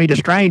and never meet a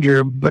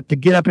stranger, but to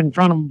get up in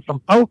front of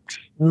some folks,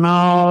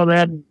 no,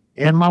 that,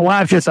 and my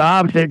wife's just the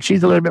opposite.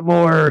 She's a little bit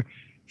more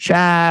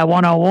shy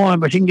one-on-one,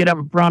 but she can get up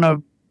in front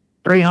of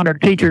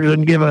 300 teachers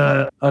and give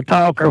a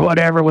talk or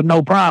whatever with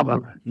no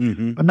problem.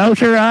 Mm-hmm. But no,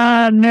 sir,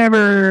 I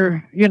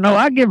never, you know,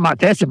 I give my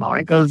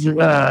testimony because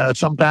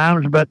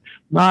sometimes, but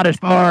not as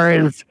far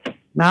as,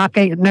 now I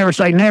can't never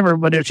say never,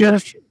 but it's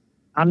just,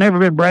 I've never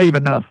been brave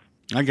enough.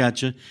 I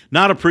got you.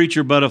 Not a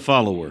preacher, but a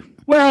follower.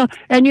 Well,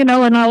 and you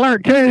know, and I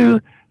learned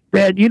too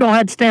that you don't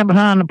have to stand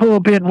behind the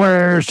pulpit and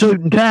wear a suit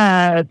and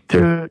tie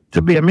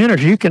to be a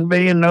minister. You can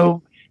be, you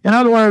know, in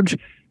other words,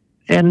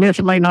 and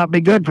this may not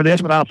be good for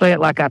this, but I'll say it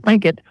like I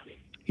think it.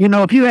 You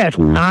know, if you ask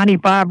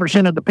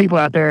 95% of the people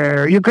out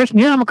there, are you a Christian?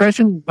 Yeah, I'm a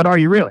Christian, but are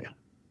you really?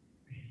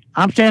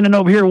 I'm standing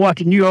over here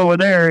watching you over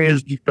there.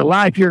 Is the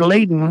life you're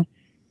leading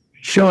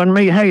showing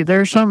me, hey,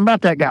 there's something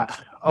about that guy?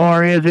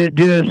 Or is it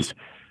just,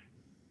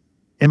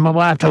 and my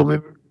wife told me,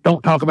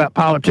 don't talk about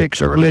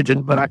politics or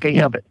religion, but I can't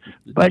help it.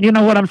 But you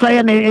know what I'm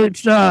saying?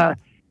 It's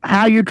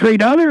how you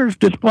treat others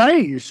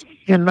displays,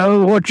 you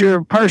know, what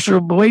your personal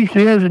belief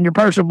is and your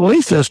personal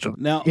belief system.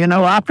 Now, you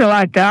know, I feel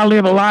like I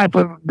live a life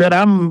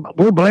that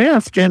we're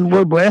blessed, and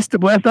we're blessed to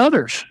bless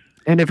others.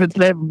 And if it's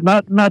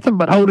nothing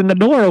but holding the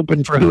door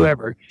open for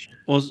whoever.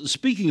 Well,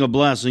 speaking of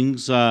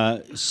blessings,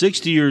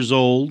 60 years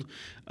old,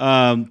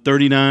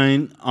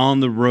 39 on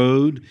the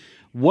road.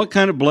 What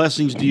kind of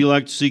blessings do you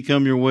like to see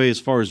come your way as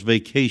far as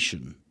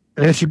vacation?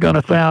 This is going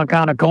to sound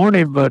kind of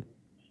corny, but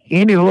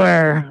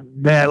anywhere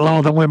that as long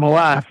as I'm with my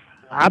wife.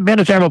 I've been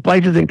to several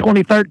places in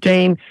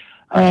 2013,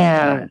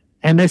 and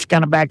this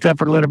kind of backs up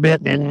for a little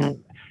bit.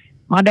 And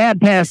my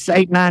dad passed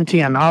 8, 9,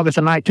 10, August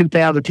of night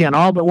 2010.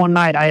 All but one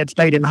night I had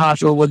stayed in the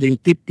hospital within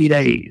 50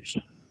 days.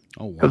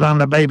 Oh, wow. Because I'm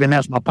the baby and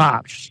that's my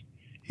pops.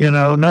 You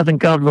know, nothing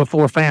comes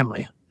before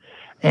family.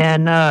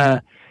 And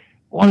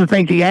one of the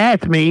things he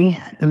asked me,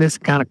 and this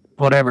kind of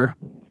whatever,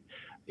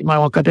 you might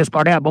want to cut this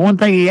part out, but one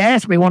thing he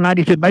asked me one night,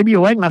 he said, baby, you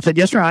awake? And I said,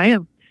 yes, sir, I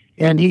am.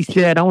 And he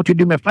said, I want you to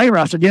do me a favor.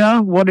 I said, yeah,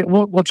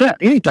 what's that?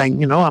 Anything,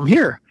 you know, I'm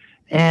here.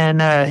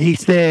 And he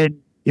said,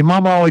 your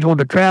mama always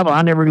wanted to travel.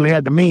 I never really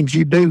had the means.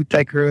 You do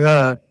take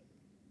her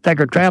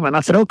traveling.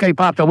 I said, okay,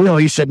 Pops, I will.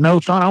 He said, no,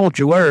 son, I want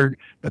your word.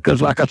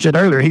 Because like I said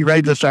earlier, he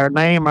raised us our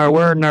name, our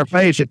word, and our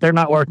face. If they're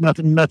not worth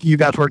nothing, you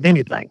guys worth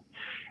anything.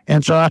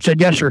 And so I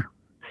said, yes, sir.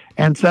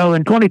 And so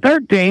in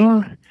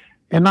 2013,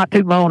 and not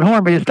too my own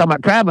horn, but just talking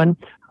about traveling,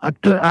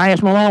 I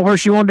asked my mom where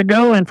she wanted to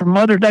go, and for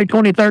Mother's Day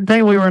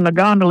 2013, we were in the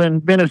gondola in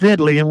Venice,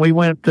 Italy, and we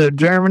went to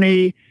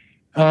Germany,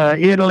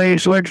 Italy,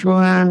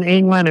 Switzerland,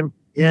 England,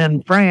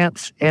 and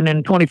France. And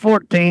in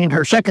 2014,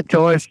 her second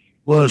choice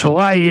was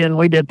Hawaii, and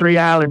we did 3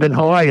 islands in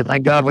Hawaii.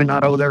 Thank God we're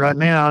not over there right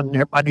now, and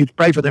everybody needs to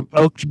pray for them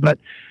folks. But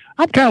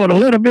I've traveled a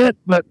little bit,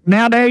 but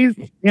nowadays,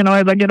 you know,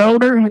 as I get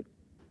older,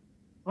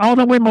 all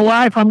that with my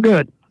wife, I'm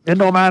good. It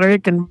don't matter.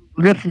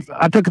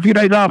 I took a few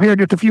days off here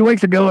just a few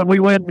weeks ago, and we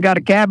went and got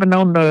a cabin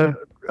on the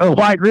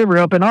White River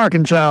up in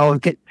Arkansas.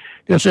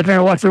 Just sit there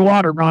and watch the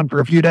water run for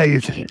a few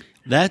days.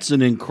 That's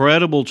an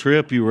incredible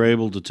trip you were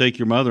able to take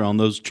your mother on,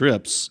 those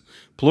trips,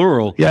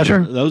 plural. Yes,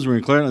 sir. Those were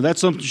incredible.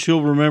 That's something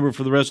she'll remember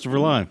for the rest of her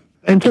life.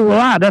 And so will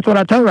I. That's what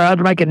I told her. I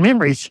was making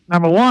memories.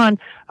 Number one,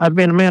 I've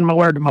been a man of my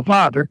word to my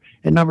father.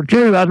 And number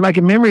two, I was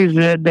making memories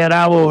that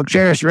I will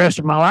cherish the rest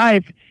of my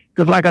life.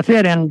 Because like I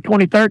said, in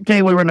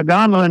 2013, we were in a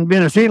gondola in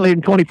Venice,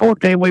 in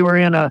 2014, we were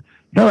in a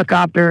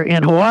helicopter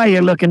in Hawaii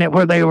looking at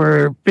where they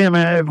were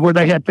filming, where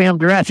they had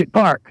filmed Jurassic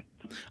Park.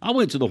 I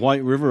went to the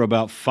White River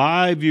about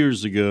 5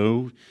 years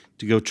ago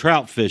to go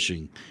trout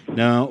fishing.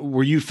 Now,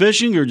 were you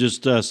fishing or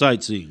just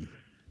sightseeing?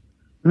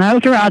 No,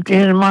 sir. I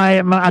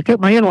took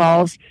my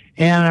in-laws,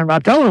 and I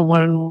told them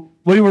when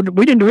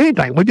we didn't do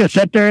anything. We just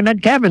sat there in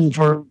that cabin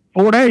for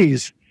 4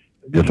 days,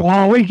 just a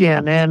long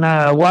weekend, and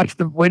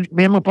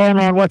me and my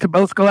partner watched the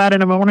boats go out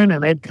in the morning,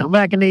 and they'd come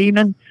back in the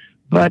evening.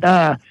 But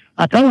I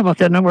told them, I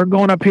said, no, we're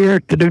going up here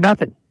to do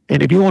nothing.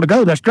 And if you want to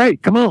go, that's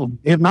great. Come on.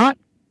 If not,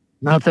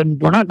 nothing.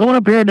 We're not going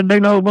up here to do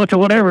no bunch of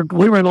whatever.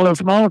 We were in a little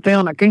small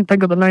town. I can't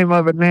think of the name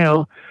of it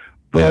now,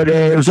 but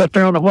it was up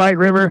there on the White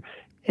River.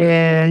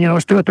 And,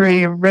 it's 2 or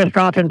 3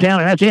 restaurants in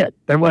town, and that's it.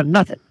 There wasn't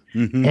nothing.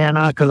 Mm-hmm. And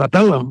because I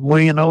told them,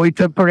 we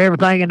put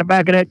everything in the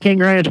back of that King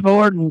Ranch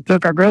Ford and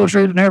took our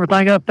groceries and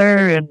everything up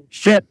there and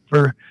sat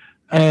for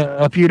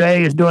a few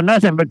days doing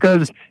nothing,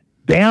 because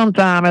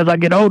downtime, as I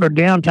get older,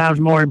 downtime's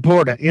more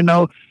important.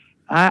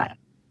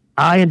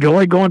 I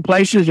enjoy going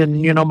places,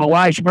 and, my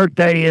wife's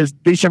birthday is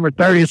December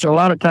 30th, so a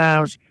lot of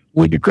times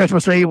we do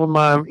Christmas Eve with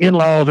my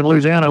in-laws in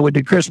Louisiana. We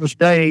do Christmas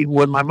Day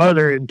with my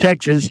mother in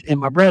Texas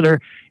and my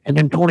brother. And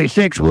then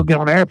 26, we'll get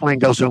on an airplane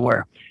and go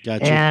somewhere.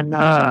 Gotcha.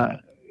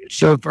 And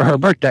so for her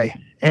birthday.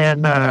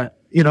 And, kind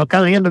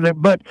of end of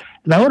it. But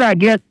the older I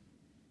get,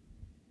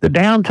 the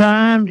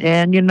downtime,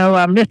 and,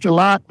 I missed a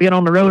lot being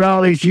on the road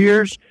all these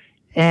years.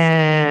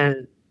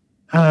 And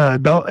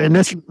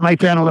this may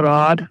sound a little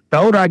odd. The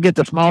older I get,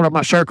 the smaller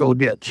my circle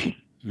gets.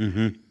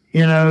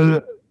 Mm-hmm.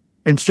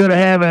 Instead of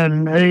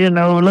having,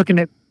 looking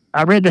at,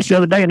 I read this the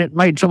other day and it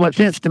made so much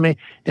sense to me.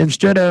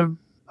 Instead of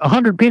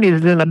 100 pennies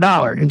is in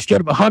 $1.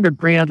 Instead of 100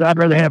 friends, I'd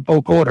rather have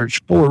 4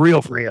 quarters, 4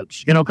 real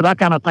friends. Because I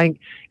kind of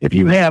think if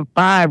you have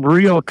 5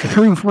 real,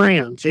 true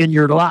friends in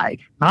your life,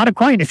 not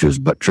acquaintances,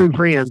 but true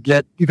friends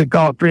that you could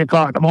call at 3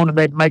 o'clock in the morning,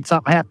 they'd make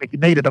something happen if you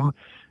needed them,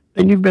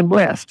 then you've been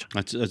blessed.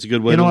 That's a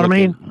good way. You know what I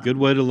mean? Good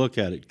way to look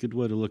at it. Good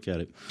way to look at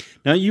it.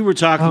 Now, you were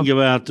talking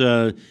about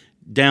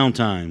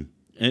downtime.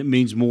 It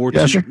means more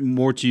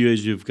to you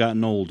as you've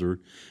gotten older.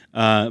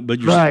 But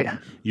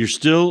you're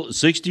still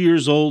 60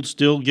 years old,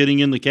 still getting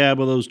in the cab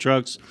of those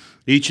trucks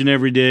each and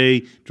every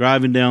day,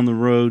 driving down the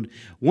road.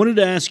 Wanted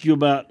to ask you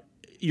about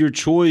your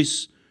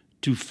choice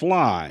to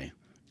fly.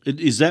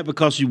 Is that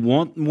because you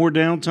want more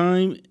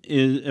downtime?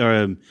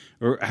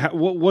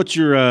 What's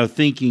your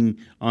thinking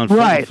on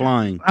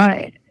flying?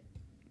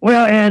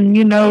 Well,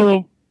 and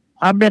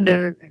I've been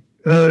to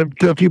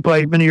a few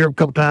places, been here a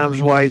couple times,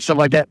 stuff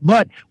like that.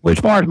 But as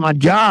far as my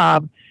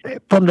job,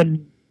 from the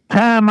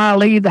time I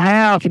leave the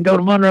house and go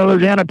to Murrell,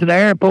 Louisiana to the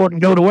airport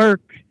and go to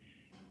work,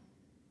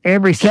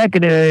 every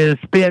second is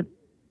spent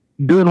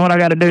doing what I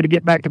got to do to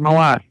get back to my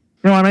wife.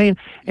 You know what I mean?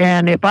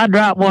 And if I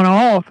drop one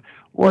off,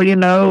 well,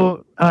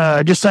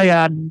 just say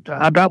I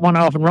dropped one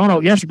off in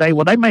Roanoke yesterday.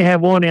 Well, they may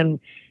have one in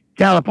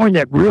California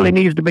that really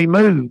needs to be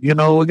moved. We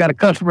got a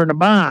customer in the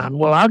bind.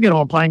 Well, I'll get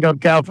on a plane and go to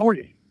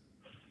California.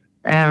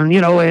 And,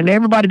 and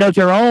everybody does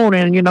their own.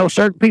 And,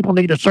 certain people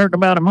need a certain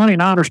amount of money,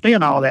 and I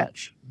understand all that.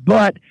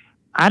 But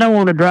I don't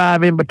want to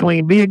drive in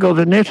between vehicles,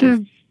 and this is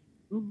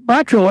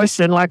by choice.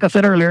 And like I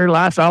said earlier,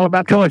 life's all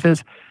about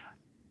choices.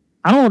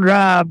 I don't want to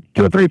drive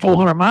 200 or 300,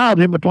 400 miles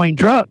in between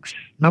trucks.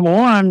 Number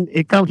one,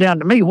 it comes down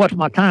to me, what's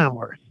my time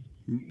worth?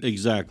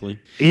 Exactly.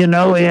 And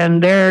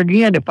there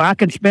again, if I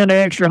could spend an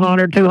extra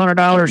 $100,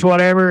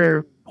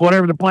 $200,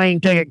 whatever the plane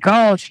ticket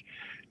costs,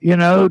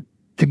 to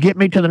get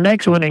me to the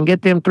next one and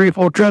get them 3 or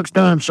 4 trucks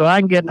done so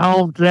I can get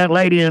home to that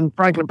lady in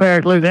Franklin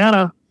Parish,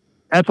 Louisiana,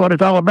 that's what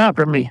it's all about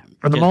for me.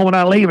 From the moment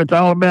I leave, it's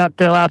all about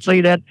till I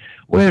see that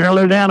Wizard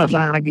Louisiana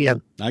sign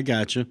again. I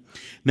got you.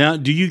 Now,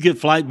 do you get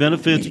flight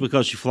benefits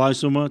because you fly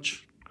so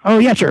much? Oh,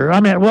 yes, sir.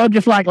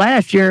 Just like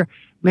last year.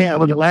 Man,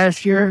 was it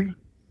last year?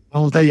 I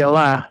won't tell you a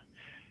lie.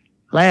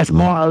 Last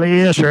month,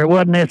 yes, sir. It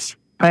wasn't this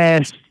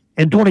past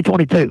in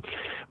 2022.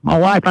 My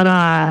wife and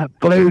I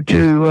flew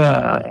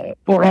to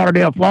Fort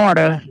Lauderdale,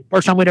 Florida.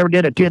 First time we'd ever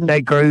did a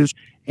 10-day cruise,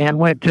 and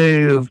went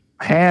to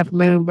Half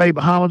Moon Bay,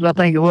 Bahamas, I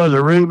think it was,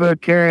 Aruba,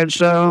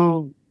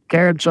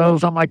 Curacao,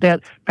 something like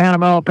that,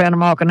 Panama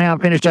Canal,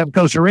 finished up in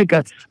Costa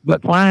Rica.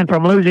 But flying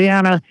from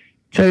Louisiana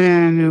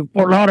to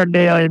Fort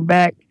Lauderdale and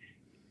back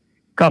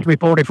cost me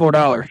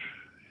 $44.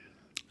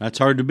 That's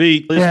hard to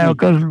beat. Yeah,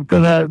 because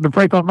the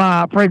frequent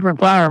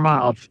flyer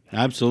miles.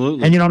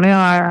 Absolutely. And,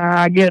 now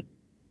I get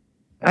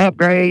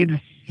upgrades,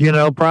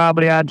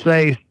 probably I'd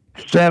say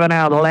 7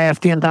 out of the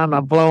last 10 times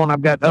I've flown,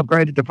 I've got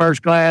upgraded to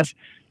first class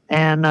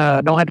and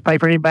don't have to pay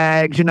for any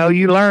bags. You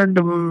learn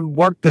to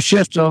work the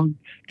system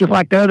just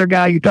like the other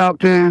guy you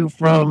talked to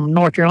from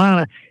North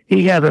Carolina.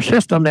 he has a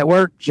system that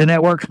works, and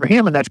that works for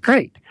him, and that's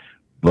great.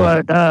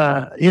 But,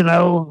 you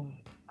know,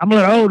 I'm a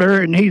little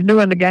older, and he's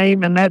doing the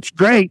game, and that's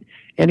great.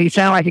 And he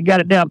sounded like he got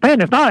it down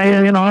pat. It's not,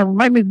 you know, it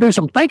made me do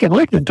some thinking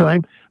listening to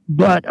him.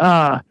 But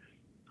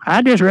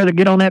I'd just rather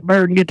get on that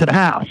bird and get to the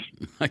house.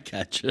 I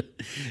gotcha.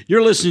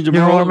 You're listening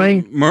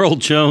to Murrell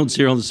Jones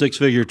here on the Six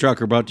Figure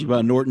Trucker, brought to you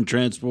by Norton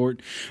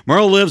Transport.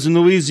 Murrell lives in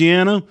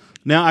Louisiana.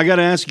 Now, I got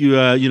to ask you,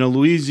 you know,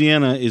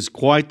 Louisiana is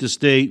quite the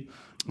state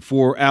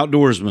for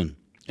outdoorsmen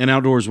and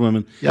outdoors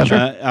women. Yes,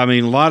 sir. I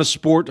mean, a lot of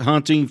sport,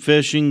 hunting,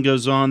 fishing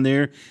goes on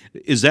there.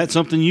 Is that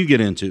something you get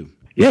into?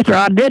 Yes, sir.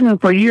 I didn't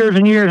for years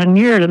and years and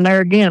years. And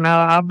there again,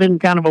 I've been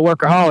kind of a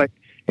workaholic.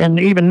 And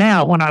even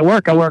now, when I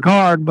work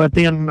hard, but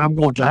then I'm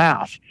going to the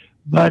house.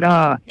 But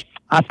I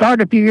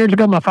started a few years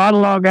ago. My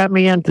father-in-law got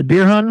me into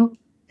deer hunting,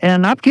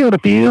 and I've killed a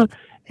few.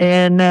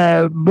 And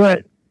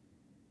but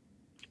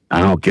I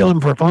don't kill them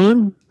for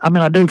fun. I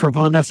mean, I do for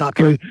fun. That's not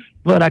true.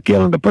 But I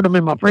kill them to put them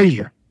in my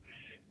freezer.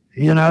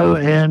 You know,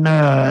 and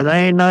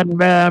they ain't nothing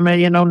bad. I mean,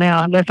 you know,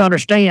 now let's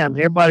understand.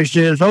 Everybody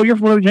says, "Oh, you're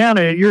from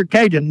Louisiana. You're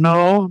Cajun."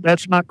 No,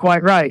 that's not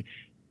quite right.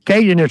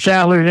 Cajun is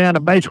South Louisiana,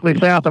 basically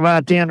south of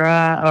I-10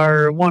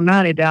 or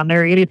 190 down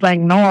there.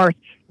 Anything north,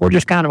 we're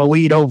just kind of a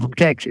weed over from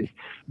Texas.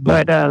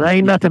 But there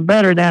ain't nothing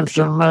better than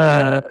some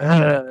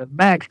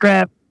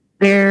backstrap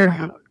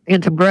there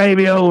in some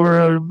gravy over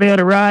a bed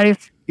of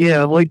rice.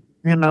 Yeah, we,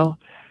 you know,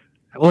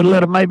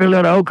 with maybe a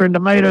little okra and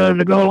tomato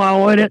to go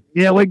along with it.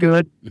 Yeah, we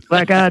good.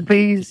 Black-eyed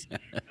peas.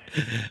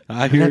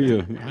 I hear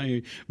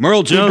you.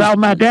 Murrell Jones. Talking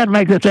about that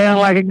makes it sound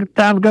like it's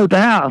time to go to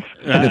the house.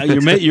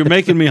 You're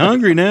making me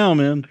hungry now,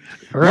 man.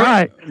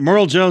 Right.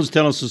 Murrell Jones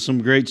telling us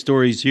some great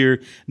stories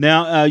here.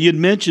 Now, you'd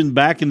mentioned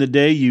back in the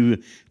day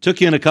you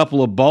took in a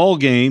couple of ball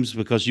games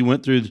because you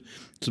went through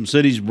some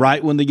cities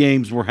right when the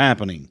games were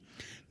happening.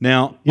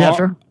 Now, yes,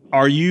 sir.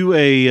 Are you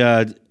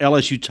a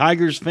LSU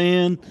Tigers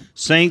fan,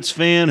 Saints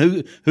fan?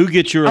 Who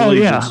gets your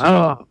allegiance?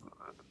 Oh,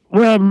 yeah.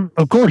 Well,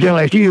 of course,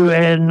 LSU,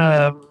 and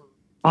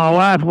my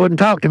wife wouldn't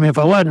talk to me if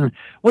I wasn't.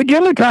 We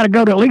generally try to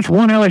go to at least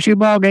one LSU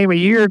ball game a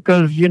year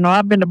because, you know,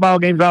 I've been to ball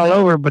games all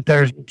over, but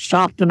there's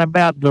something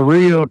about the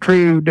real,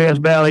 true Death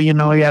Valley. You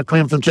know, yeah,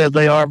 Clemson says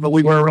they are, but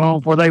we were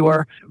wrong before they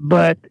were.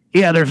 But,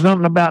 yeah, there's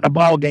something about the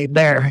ball game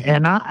there.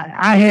 And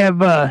I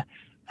have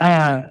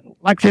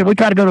like I said, we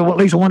try to go to at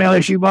least one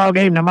LSU ball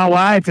game. Now, my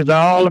wife is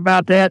all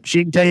about that.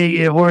 She can tell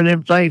you where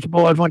them Saints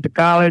boys went to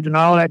college and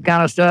all that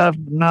kind of stuff.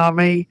 Not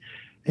me.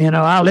 You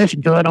know, I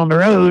listen to it on the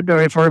road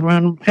or if we're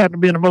happen to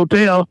be in a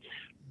motel.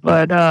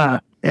 But,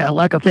 yeah,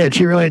 like I said,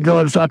 she really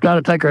enjoys it. So I try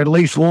to take her at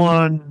least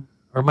one,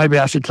 or maybe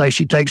I should say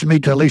she takes me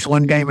to at least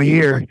one game a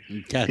year.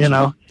 Gotcha. You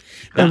know,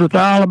 because it's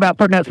all about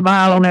putting that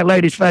smile on that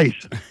lady's face.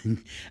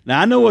 Now,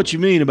 I know what you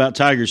mean about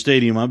Tiger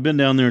Stadium. I've been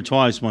down there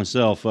twice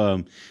myself.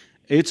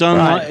 It's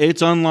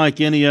unlike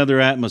any other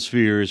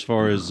atmosphere as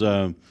far as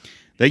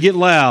they get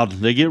loud,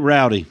 they get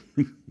rowdy.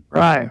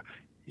 Right.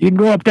 You can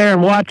go up there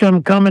and watch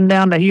them coming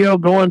down the hill,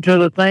 going to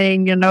the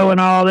thing, you know, and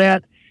all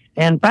that.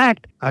 In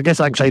fact, I guess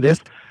I can say this.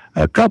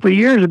 A couple of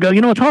years ago, you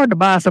know, it's hard to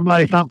buy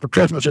somebody something for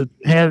Christmas that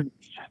has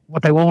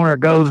what they want or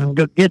goes and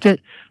gets it.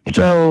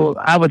 So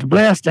I was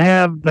blessed to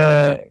have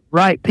the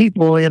right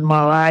people in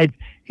my life,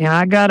 and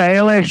I got a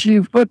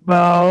LSU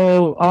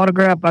football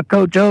autograph by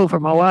Coach O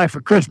for my wife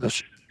for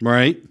Christmas.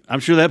 Right.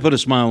 I'm sure that put a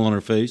smile on her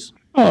face.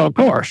 Oh, of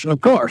course.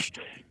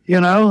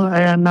 You know,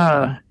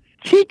 and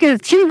she's a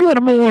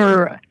little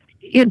more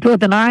into it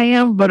than I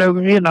am, but,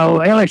 you know,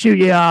 LSU,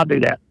 yeah, I'll do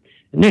that.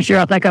 And this year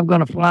I think I'm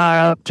going to fly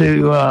up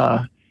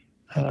to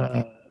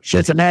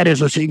Cincinnati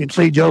so she can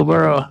see Joe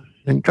Burrow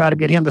and try to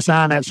get him to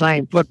sign that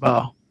same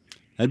football.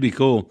 That'd be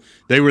cool.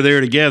 They were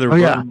there together,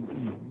 yeah.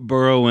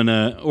 Burrow and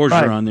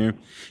Orgeron there.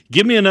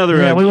 Give me another.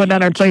 Yeah, we went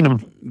down there and seen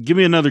them. Give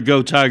me another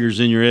Go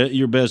Tigers in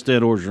your best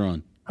Ed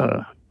Orgeron.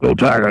 Go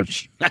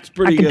Tigers. That's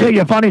pretty good. I can tell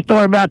you a funny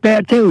story about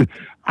that, too.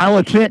 I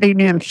was sitting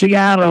in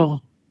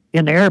Seattle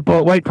in the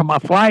airport waiting for my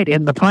flight,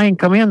 and the plane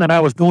come in that I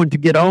was going to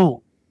get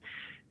on.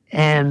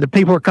 And the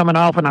people were coming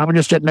off, and I was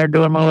just sitting there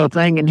doing my little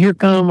thing, and here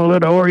come a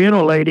little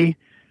Oriental lady,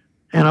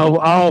 and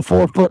all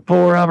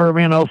 4'4" of her,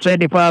 you know,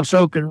 75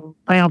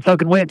 pounds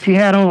soaking wet. She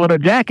had on a little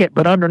jacket,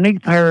 but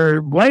underneath her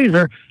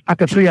blazer, I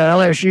could see a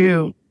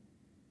LSU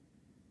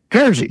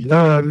jersey,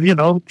 you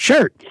know,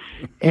 shirt.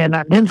 And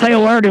I didn't say a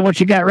word, and when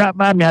she got right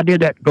by me, I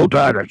did that, Go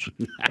Tigers.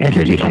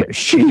 And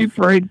she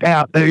freaked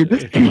out,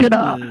 dude. She said,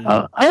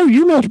 oh,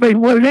 you must be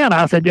from Louisiana.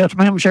 I said, yes,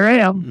 ma'am, sure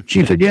am.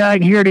 She said, yeah, I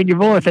can hear it in your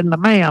voice and the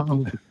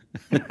ma'am.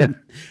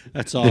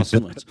 That's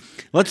awesome.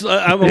 I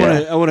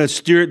want to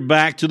steer it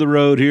back to the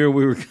road here.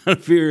 We were kind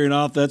of veering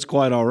off. That's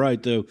quite all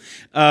right, though.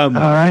 All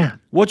right.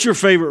 What's your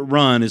favorite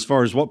run as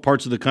far as what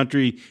parts of the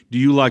country do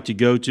you like to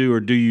go to, or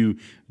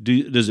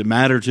does it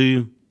matter to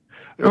you?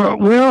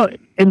 Well,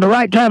 in the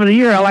right time of the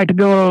year, I like to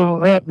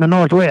go up in the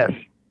Northwest.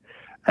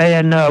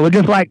 And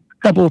just like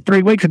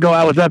 3 weeks ago,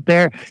 I was up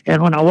there,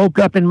 and when I woke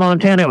up in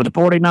Montana, it was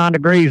 49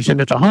 degrees,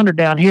 and it's 100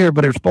 down here,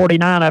 but it's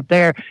 49 up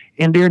there.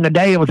 And during the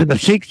day, it was in the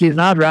 60s,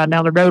 and I was riding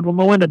down the road with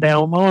my window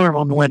down, with my arm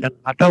on the window.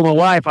 I told my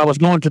wife I was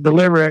going to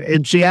deliver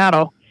in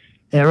Seattle,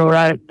 And we're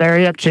right there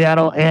at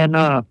Seattle. And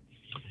I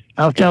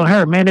was telling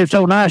her, man, it's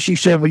so nice. She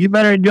said, well, you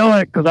better enjoy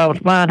it, because I was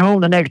flying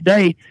home the next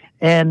day,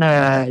 and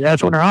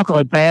that's when her uncle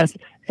had passed.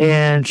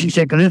 And she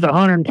said, because it's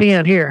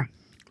 110 here.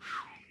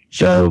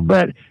 So,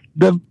 but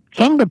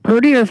some of the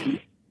prettiest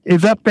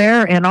is up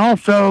there, and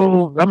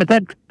also, I mean,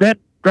 that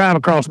drive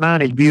across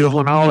 90 is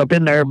beautiful and all up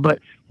in there. But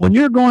when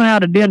you're going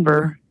out of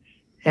Denver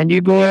and you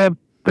go up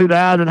through the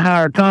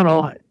Eisenhower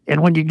Tunnel,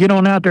 and when you get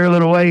on out there a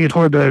little way, it's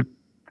where the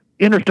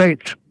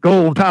interstates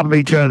go on top of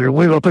each other and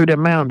wiggle through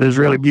them mountains, is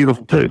really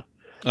beautiful too.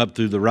 Up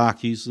through the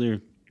Rockies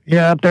there.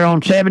 Yeah, up there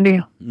on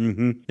 70.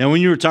 Mm-hmm. Now,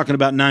 when you were talking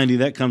about 90,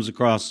 that comes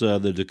across the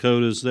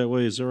Dakotas that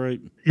way, is that right?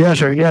 Yes,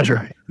 sir. Yes,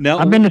 sir. Now,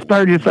 I've been to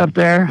Sturgis up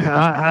there,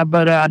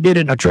 but I did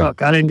it in a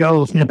truck. I didn't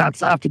go. I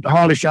stopped at the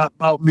Harley shop,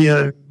 bought me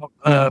a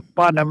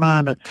partner of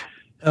mine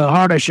a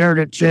Harley shirt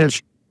that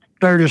says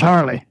Sturgis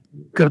Harley,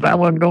 because I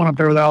wasn't going up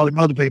there with all them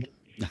other people.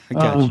 I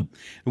got you.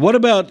 What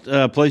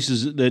about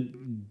places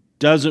that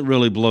doesn't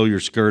really blow your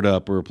skirt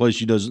up, or a place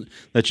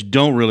that you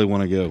don't really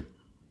want to go?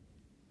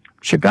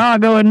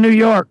 Chicago and New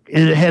York,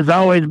 it has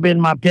always been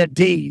my pet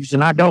peeves,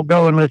 and I don't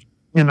go unless,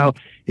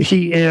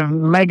 if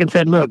Megan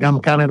said, look, I'm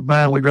kind of in a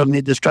bind, we really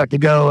need this truck to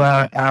go,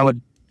 I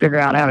would figure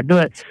out how to do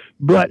it.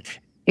 But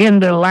in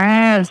the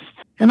last,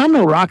 and I'm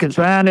no rocket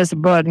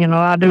scientist, but,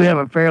 I do have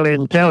a fairly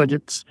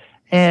intelligence,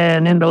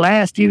 and in the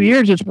last few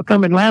years, it's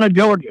become Atlanta,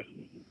 Georgia,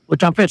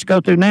 which I'm fixing to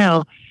go through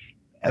now,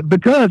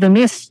 because in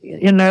this,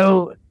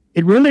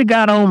 it really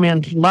got on me,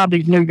 and a lot of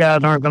these new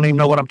guys aren't going to even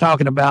know what I'm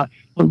talking about.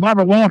 When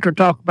Barbara Walter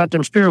talked about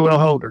them steering wheel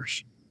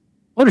holders,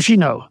 what does she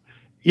know?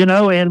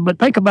 But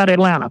think about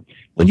Atlanta.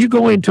 When you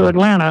go into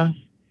Atlanta,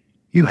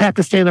 you have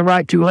to stay in the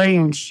right two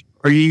lanes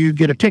or you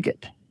get a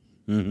ticket.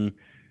 Mm-hmm.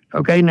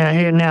 Okay,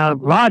 now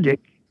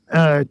logic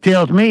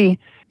tells me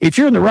if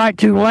you're in the right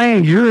two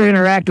lanes, you're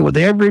interacting with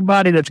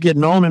everybody that's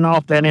getting on and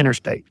off that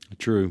interstate.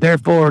 True.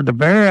 Therefore, the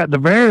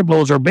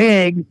variables are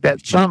big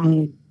that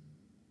something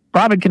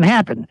probably can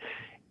happen.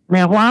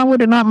 Now, why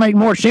would it not make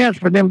more sense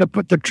for them to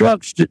put the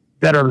trucks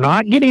that are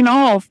not getting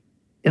off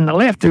in the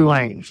left two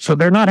lanes, so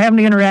they're not having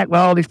to interact with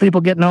all these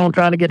people getting on,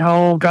 trying to get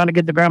home, trying to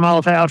get to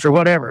grandma's house or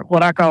whatever,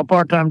 what I call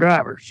part-time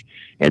drivers,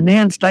 and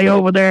then stay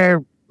over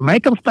there,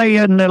 make them stay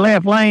in the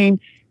left lane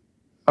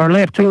or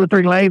left 2 or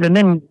 3 lanes, and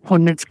then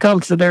when it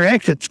comes to their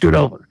exit, scoot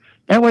over.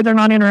 That way they're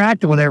not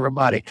interacting with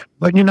everybody.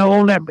 But,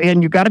 on that,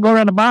 and you got to go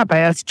around the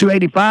bypass,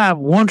 285,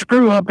 one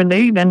screw up in the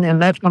evening, and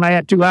that's going to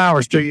add 2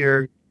 hours to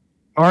your,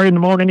 or in the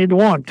morning, either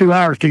one, 2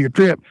 hours to your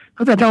trip,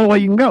 because that's the only way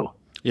you can go.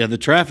 Yeah, the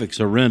traffic's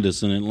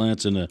horrendous in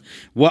Atlanta,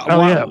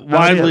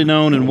 widely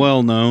known and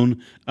well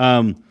known.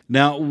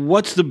 Now,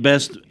 what's the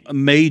best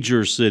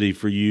major city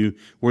for you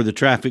where the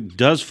traffic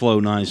does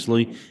flow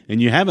nicely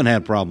and you haven't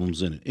had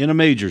problems in it, in a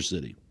major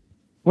city?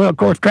 Well, of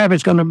course,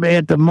 traffic's going to be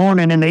at the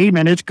morning and the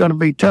evening. It's going to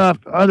be tough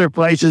other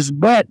places.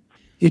 But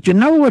if you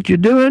know what you're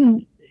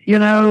doing,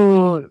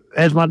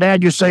 as my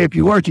dad used to say, if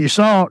you worth your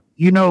salt,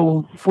 you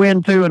know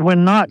when to and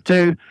when not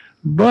to.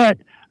 But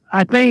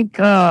I think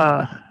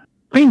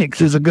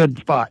Phoenix is a good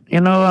spot.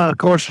 Of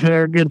course,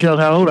 again, tells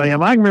how old I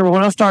am. I can remember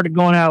when I started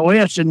going out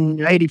west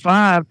in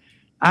 85,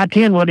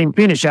 I-10 wasn't even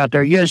finished out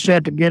there. You just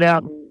had to get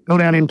out and go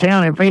down in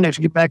town in Phoenix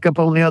and get back up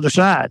on the other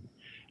side.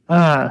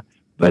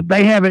 But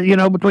they have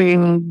it,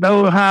 between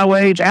those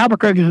highways.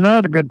 Albuquerque is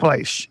another good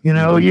place.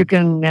 You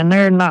can, and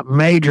they're not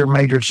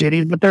major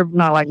cities, but they're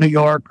not like New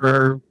York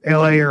or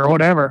LA or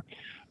whatever.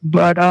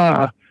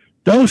 But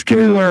those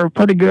two are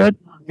pretty good.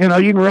 You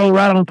can roll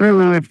right on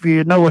through if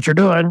you know what you're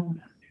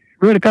doing.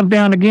 It really comes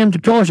down again to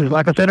choices.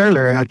 Like I said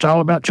earlier, it's all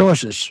about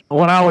choices.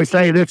 What I always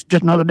say, it's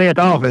just another day at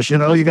the office. You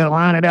got to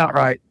line it out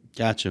right.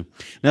 Gotcha.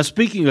 Now,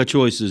 speaking of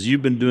choices,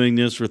 you've been doing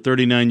this for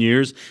 39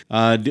 years.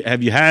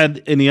 Have you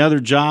had any other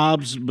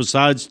jobs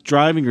besides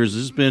driving, or has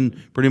this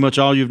been pretty much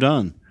all you've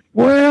done?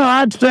 Well,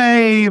 I'd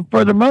say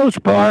for the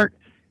most part,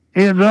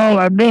 it's all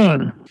I've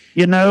done.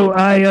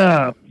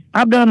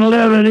 I've done a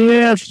little of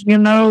this, a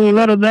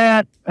little of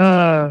that.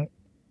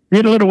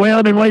 Did a little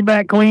welding way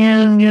back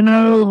when,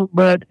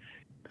 but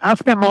I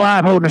spent my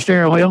life holding a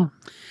steering wheel.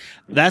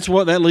 That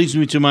leads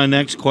me to my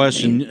next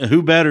question.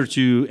 Who better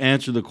to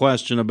answer the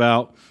question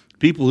about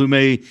people who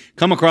may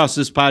come across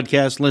this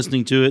podcast,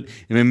 listening to it,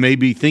 and may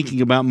be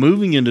thinking about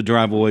moving into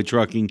drive-away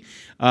trucking,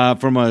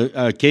 from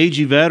a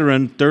cagey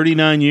veteran,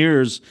 39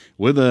 years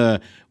with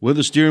a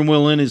steering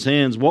wheel in his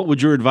hands? What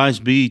would your advice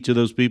be to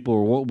those people,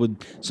 or what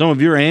would some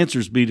of your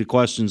answers be to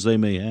questions they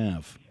may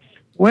have?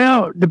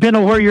 Well,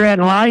 depending on where you're at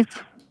in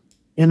life,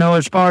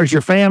 as far as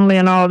your family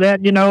and all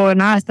that,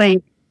 and I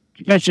think,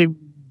 especially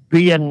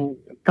being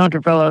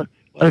country fella,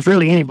 well, it's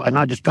really anybody,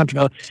 not just country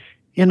fella,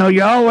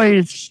 you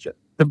always,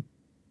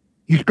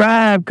 you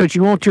strive because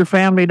you want your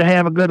family to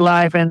have a good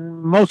life,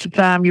 and most of the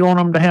time you want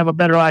them to have a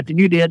better life than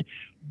you did.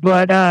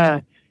 But,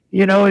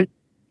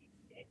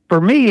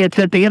 for me, it's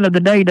at the end of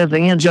the day, does the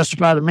end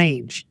justify the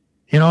means?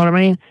 You know what I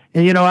mean?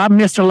 And, I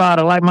missed a lot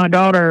of, like my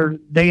daughter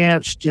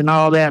danced and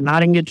all that, and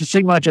I didn't get to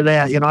see much of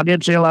that. I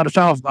did see a lot of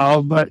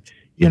softball, but,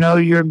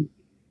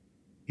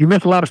 you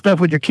miss a lot of stuff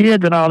with your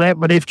kids and all that.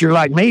 But if you're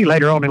like me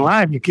later on in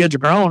life, your kids are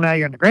grown, now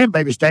you're in the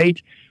grandbaby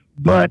stage.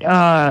 But,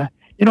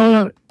 you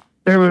know,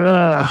 there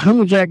was, who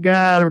was that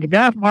guy? There was a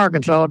guy from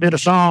Arkansas did a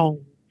song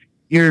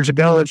years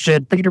ago that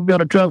said, Peter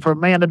built a truck for a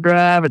man to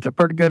drive. It's a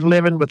pretty good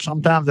living, but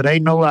sometimes it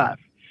ain't no life.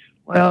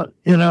 Well,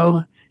 you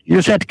know, you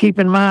just have to keep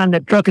in mind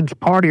that trucking's a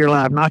part of your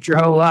life, not your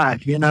whole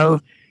life. You know,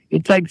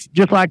 it takes,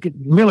 just like the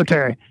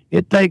military,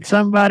 it takes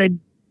somebody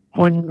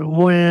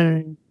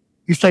when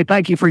you say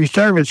thank you for your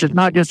service, it's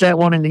not just that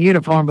one in the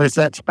uniform, but it's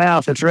that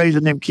spouse that's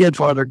raising them kids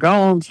while they're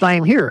gone.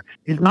 Same here.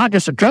 It's not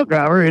just a truck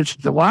driver, it's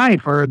the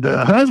wife or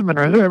the husband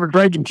or whoever's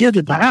raising kids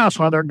at the house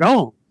while they're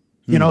gone.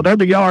 You know, they're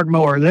the yard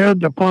mower, they're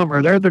the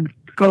plumber, they're the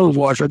clothes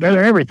washer,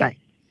 they're everything.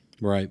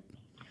 Right.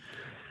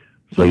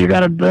 So you got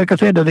to, like I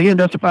said, to the end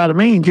justify the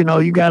means. You know,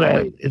 you got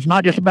to, it's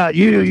not just about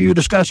you. You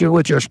discuss it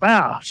with your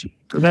spouse.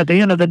 Because at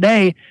the end of the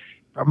day,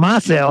 for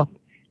myself,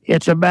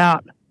 it's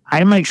about,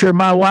 I make sure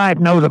my wife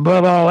knows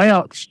above all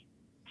else,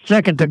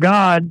 second to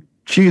God,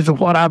 she's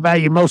what I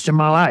value most in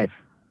my life.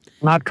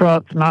 Not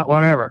trucks, not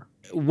whatever.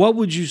 What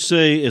would you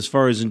say as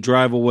far as in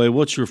drive away?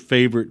 What's your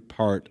favorite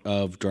part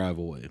of drive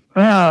away?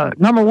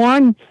 Number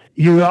one,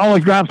 you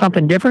always drive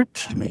something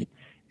different.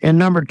 And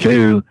number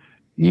two,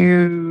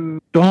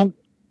 you don't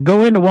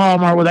go into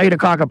Walmart with 8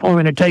 o'clock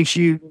appointment. It takes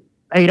you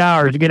 8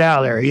 hours to get out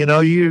of there. You know,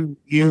 you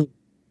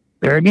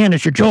there again,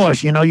 it's your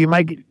choice. You know, you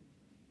make it,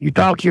 you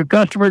talk to your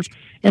customers.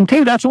 And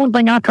two, that's one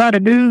thing I try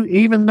to do,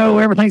 even though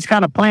everything's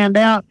kind of planned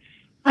out.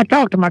 I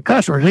talk to my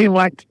customers. Even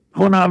like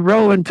when I'm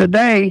rolling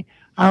today,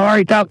 I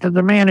already talked to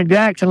the man in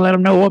Jackson, let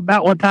them know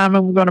about what time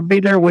I'm going to be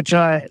there, which,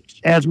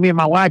 as me and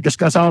my wife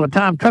discuss all the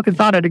time, trucking's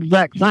not an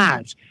exact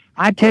science.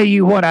 I tell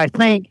you what I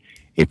think.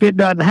 If it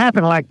doesn't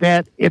happen like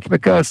that, it's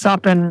because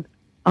something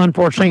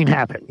unforeseen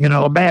happened, you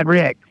know, a bad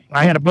wreck.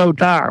 I had a blow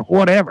tire,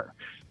 whatever.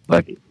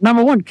 But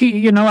number one,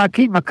 you know, I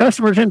keep my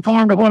customers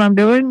informed of what I'm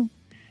doing.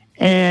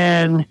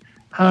 And,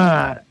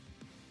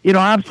 you know,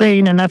 I've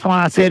seen, and that's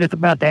why I said it's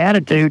about the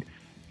attitude,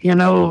 you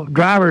know,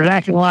 drivers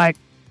acting like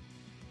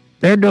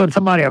they're doing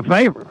somebody a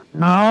favor.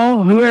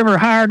 No, whoever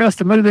hired us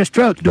to move this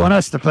truck's doing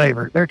us the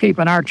favor. They're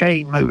keeping our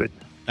chain moving.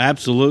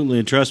 Absolutely.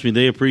 And trust me,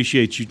 they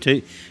appreciate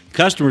you.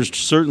 Customers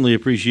certainly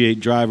appreciate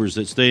drivers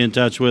that stay in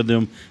touch with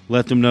them,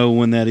 let them know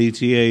when that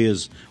ETA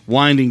is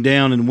winding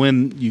down and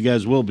when you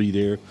guys will be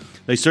there.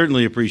 They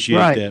certainly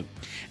appreciate that.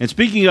 And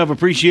speaking of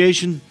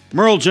appreciation,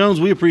 Murrell Jones,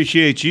 we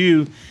appreciate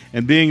you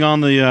and being on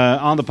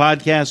the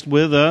podcast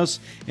with us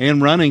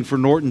and running for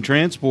Norton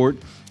Transport.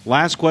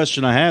 Last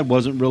question I had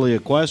wasn't really a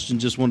question;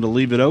 just wanted to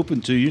leave it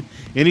open to you.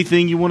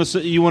 Anything you want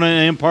to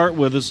impart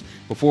with us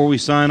before we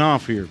sign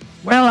off here?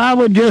 Well, I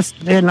would just,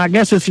 and I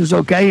guess this is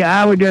okay,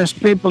 I would just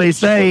simply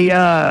say,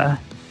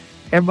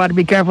 everybody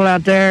be careful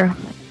out there.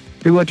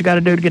 Do what you got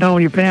to do to get home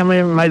with your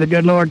family. May the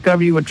good Lord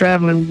cover you with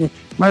traveling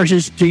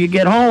mercies till you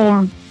get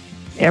home.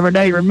 Every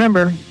day,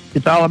 remember,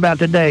 it's all about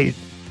today.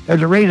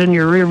 There's a reason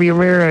your rearview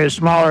mirror is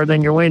smaller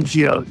than your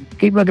windshield.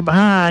 Keep looking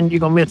behind, you're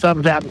going to miss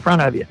something out in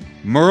front of you.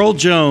 Murrell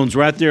Jones,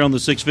 right there on the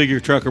Six Figure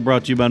Trucker,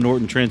 brought to you by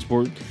Norton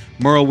Transport.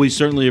 Murrell, we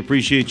certainly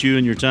appreciate you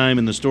and your time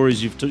and the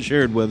stories you've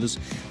shared with us.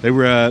 They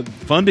were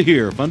fun to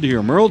hear.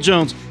 Murrell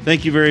Jones,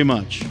 thank you very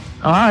much.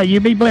 All right, you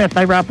be blessed,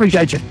 neighbor. I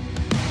appreciate you.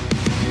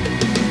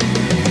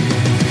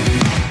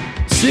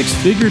 Six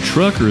Figure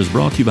Trucker is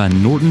brought to you by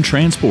Norton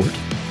Transport.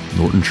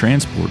 Norton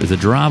Transport is a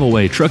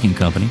drive-away trucking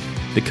company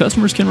that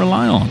customers can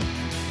rely on.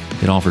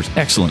 It offers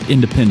excellent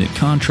independent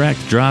contract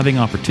driving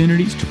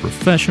opportunities to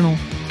professional,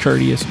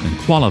 courteous, and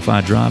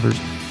qualified drivers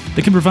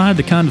that can provide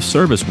the kind of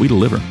service we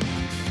deliver.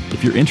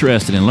 If you're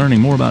interested in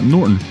learning more about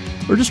Norton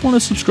or just want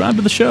to subscribe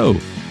to the show,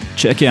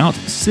 check out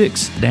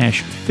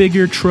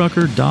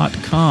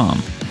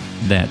 6-figuretrucker.com.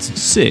 That's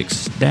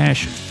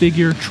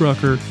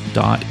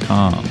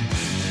 6-figuretrucker.com.